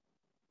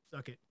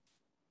 suck it.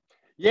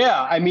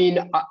 Yeah, I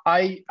mean,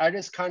 I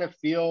just kind of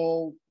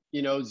feel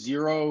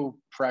zero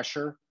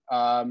pressure.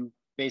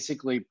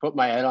 Basically put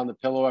my head on the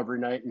pillow every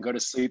night and go to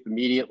sleep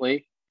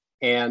immediately.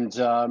 And,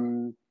 I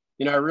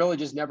really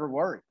just never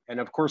worry. And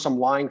of course I'm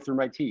lying through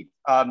my teeth.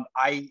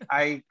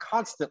 I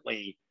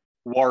constantly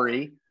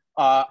worry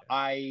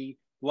I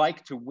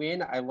like to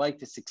win. I like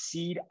to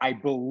succeed. I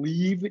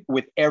believe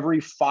with every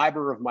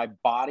fiber of my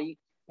body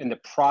in the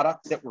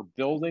product that we're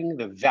building,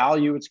 the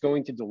value it's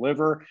going to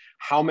deliver,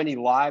 how many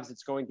lives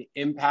it's going to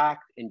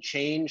impact and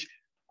change.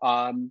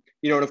 And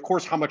of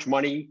course, how much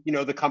money,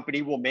 the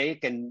company will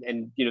make and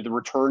the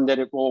return that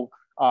it will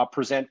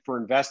present for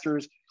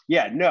investors.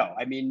 Yeah, no,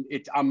 I mean,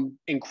 I'm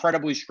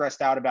incredibly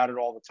stressed out about it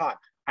all the time.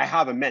 I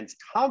have immense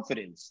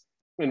confidence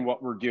in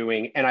what we're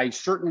doing. And I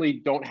certainly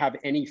don't have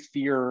any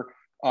fear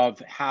of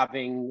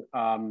having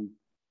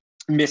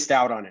missed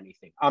out on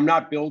anything. I'm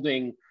not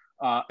building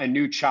a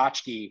new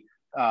tchotchke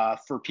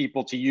for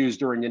people to use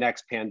during the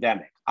next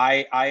pandemic.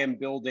 I am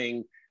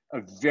building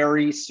a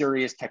very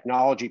serious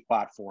technology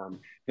platform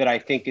that I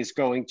think is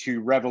going to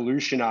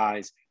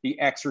revolutionize the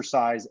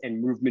exercise and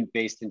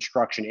movement-based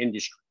instruction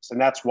industries. And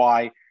that's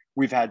why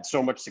we've had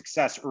so much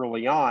success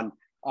early on,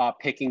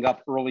 picking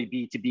up early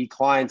B2B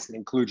clients that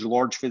includes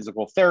large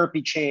physical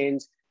therapy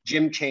chains,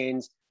 gym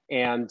chains,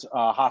 and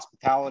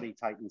hospitality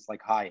titans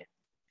like Hyatt.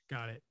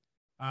 Got it.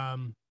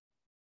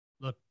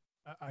 Look,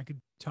 I could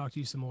talk to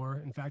you some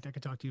more. In fact, I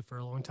could talk to you for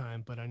a long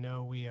time, but I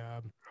know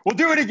we'll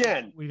do it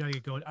again. We gotta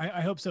get going.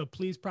 I hope so.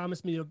 Please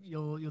promise me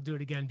you'll do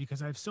it again,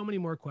 because I have so many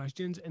more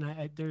questions,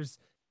 and there's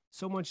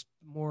so much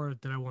more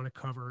that I want to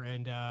cover.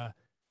 And I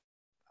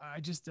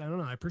don't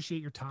know. I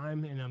appreciate your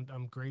time, and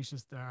I'm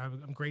gracious.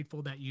 I'm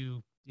grateful that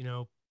you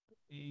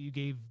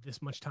gave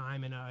this much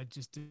time, and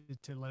just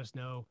to let us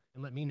know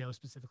and let me know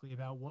specifically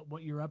about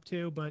what you're up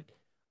to. But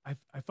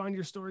I find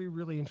your story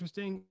really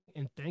interesting,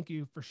 and thank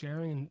you for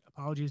sharing. And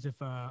apologies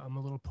if I'm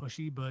a little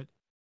pushy, but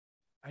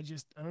I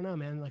don't know,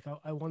 man. Like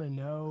I want to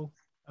know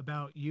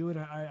about you, and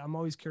I'm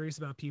always curious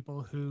about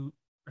people who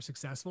are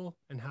successful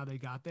and how they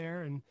got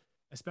there, and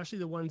especially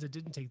the ones that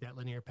didn't take that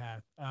linear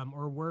path,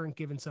 or weren't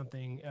given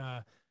something,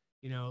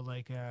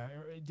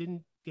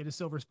 didn't get a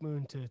silver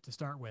spoon to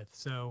start with.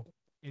 So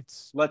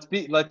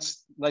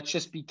let's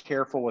just be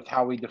careful with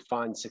how we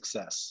define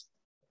success.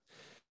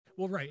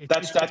 Well, right.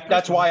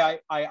 That's why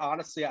I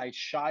honestly, I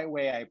shy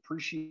away. I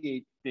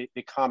appreciate the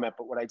comment,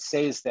 but what I'd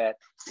say is that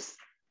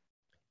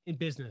in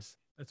business,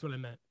 that's what I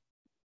meant.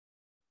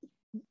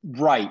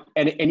 Right.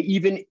 And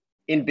even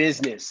in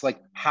business, like,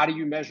 how do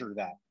you measure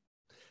that?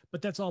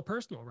 But that's all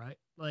personal, right?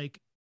 Like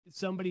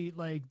somebody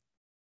like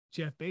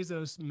Jeff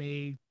Bezos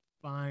may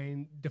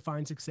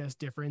define success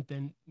different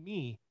than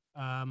me.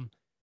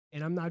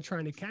 And I'm not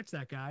trying to catch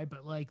that guy,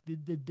 but like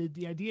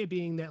the idea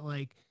being that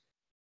like,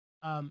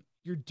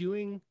 you're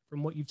doing,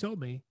 from what you've told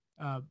me,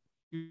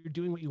 you're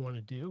doing what you want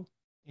to do,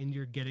 and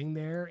you're getting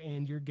there,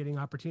 and you're getting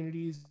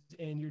opportunities,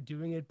 and you're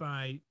doing it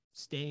by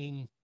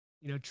staying,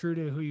 true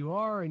to who you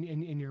are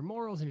and your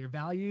morals and your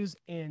values.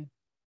 And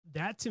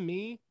that to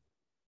me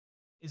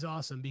is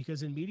awesome,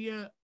 because in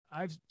media,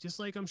 just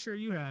like I'm sure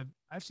you have,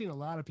 I've seen a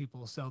lot of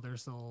people sell their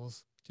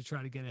souls to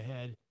try to get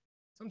ahead.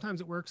 Sometimes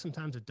it works,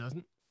 sometimes it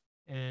doesn't.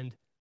 And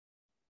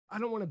I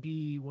don't want to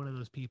be one of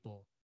those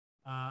people.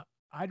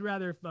 I'd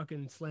rather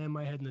fucking slam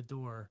my head in the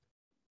door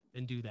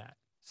than do that.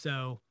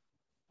 So,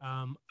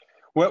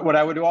 what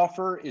I would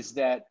offer is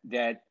that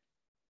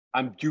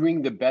I'm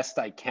doing the best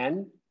I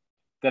can,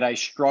 that I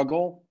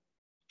struggle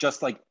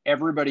just like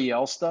everybody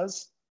else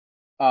does,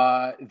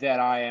 that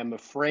I am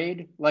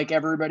afraid like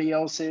everybody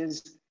else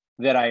is,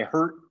 that I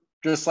hurt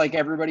just like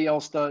everybody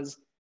else does,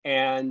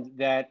 and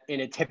that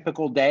in a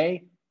typical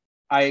day,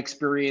 I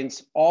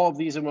experience all of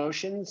these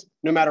emotions,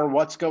 no matter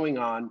what's going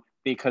on,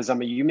 because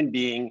I'm a human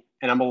being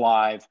and I'm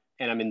alive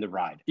and I'm in the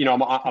ride.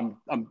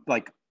 I'm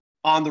like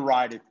on the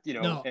ride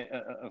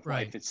of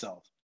life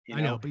itself.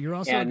 I know, but you're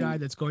also a guy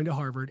that's going to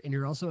Harvard, and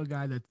you're also a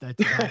guy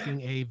that's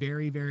backing a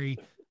very, very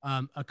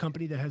a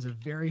company that has a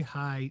very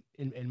high,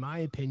 in my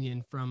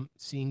opinion, from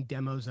seeing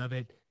demos of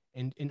it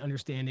and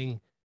understanding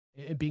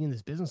it, being in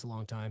this business a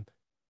long time.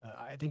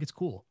 I think it's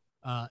cool.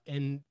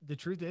 And the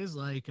truth is,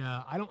 like,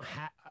 I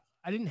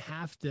didn't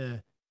have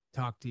to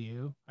talk to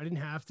you. I didn't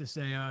have to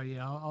say, oh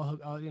yeah,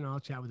 I'll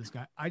chat with this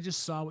guy. I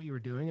just saw what you were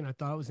doing, and I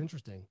thought it was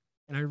interesting.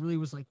 And I really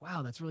was like,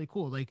 wow, that's really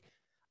cool. Like,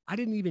 I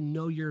didn't even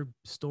know your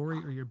story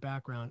or your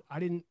background. I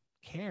didn't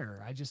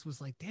care. I just was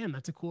like, damn,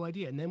 that's a cool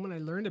idea. And then when I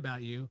learned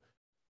about you,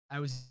 I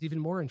was even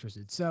more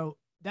interested. So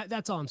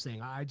that's all I'm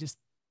saying.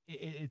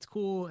 It's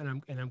cool,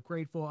 and I'm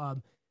grateful.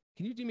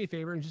 Can you do me a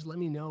favor and just let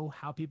me know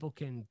how people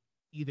can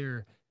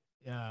either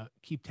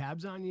keep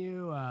tabs on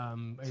you,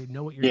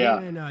 know what you're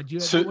doing? Do you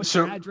have what's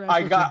your address?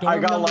 I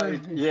got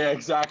like, yeah,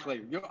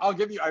 exactly. I'll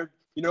give you,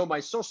 my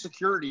social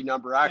security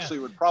number actually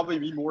would probably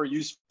be more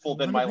useful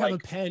than my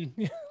like pen.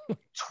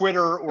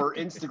 Twitter or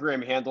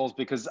Instagram handles,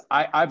 because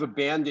I've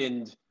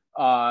abandoned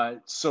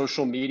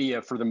social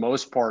media for the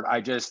most part.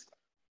 I just,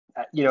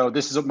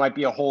 might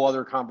be a whole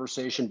other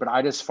conversation, but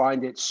I just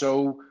find it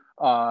so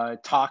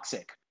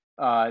toxic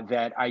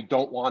that I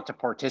don't want to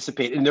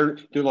participate. And there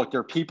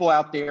are people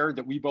out there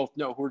that we both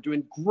know who are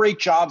doing great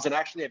jobs and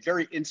actually have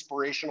very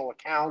inspirational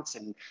accounts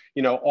and,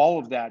 all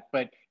of that.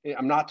 But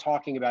I'm not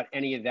talking about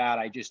any of that.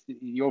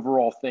 The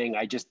overall thing,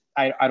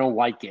 I don't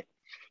like it.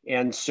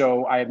 And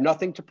so I have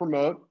nothing to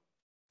promote.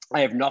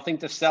 I have nothing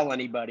to sell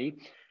anybody.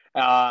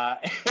 Uh,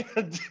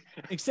 and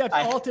Except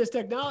Altus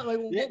Technology.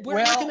 Like,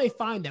 where can they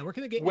find that? Where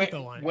can they get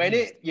info on it?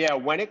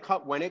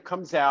 When it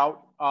comes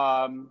out,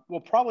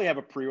 we'll probably have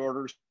a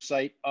pre-order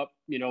site up,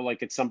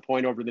 like at some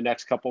point over the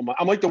next couple of months.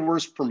 I'm like the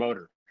worst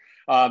promoter.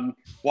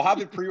 We'll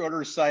have a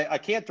pre-order site. I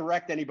can't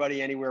direct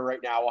anybody anywhere right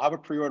now. We'll have a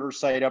pre-order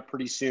site up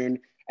pretty soon.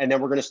 And then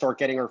we're going to start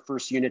getting our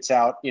first units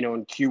out, in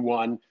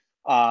Q1.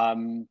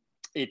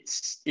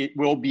 It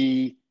will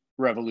be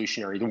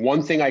revolutionary. The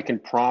one thing I can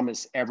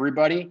promise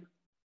everybody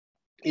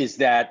is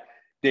that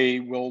they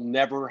will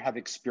never have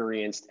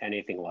experienced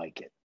anything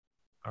like it.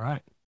 All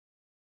right.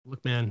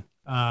 Look, man,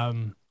 I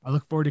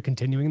look forward to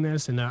continuing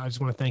this. And I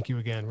just want to thank you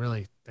again.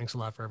 Really, thanks a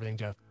lot for everything,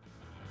 Jeff.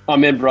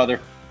 I'm in,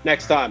 brother.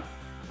 Next time.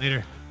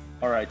 Later.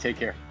 All right. Take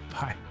care.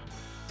 Bye.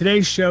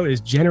 Today's show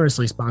is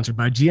generously sponsored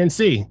by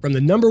GNC. From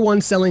the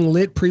 #1 selling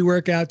lit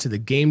pre-workout to the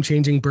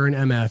game-changing Burn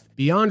MF,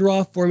 Beyond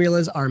Raw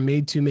formulas are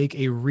made to make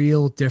a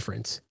real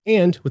difference.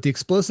 And with the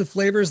explosive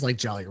flavors like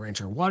Jolly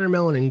Rancher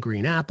Watermelon and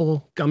Green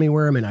Apple, Gummy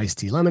Worm, and Iced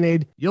Tea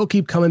Lemonade, you'll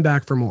keep coming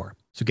back for more.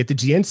 So get to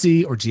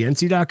GNC or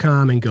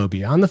GNC.com and go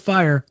beyond the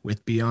fire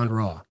with Beyond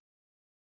Raw.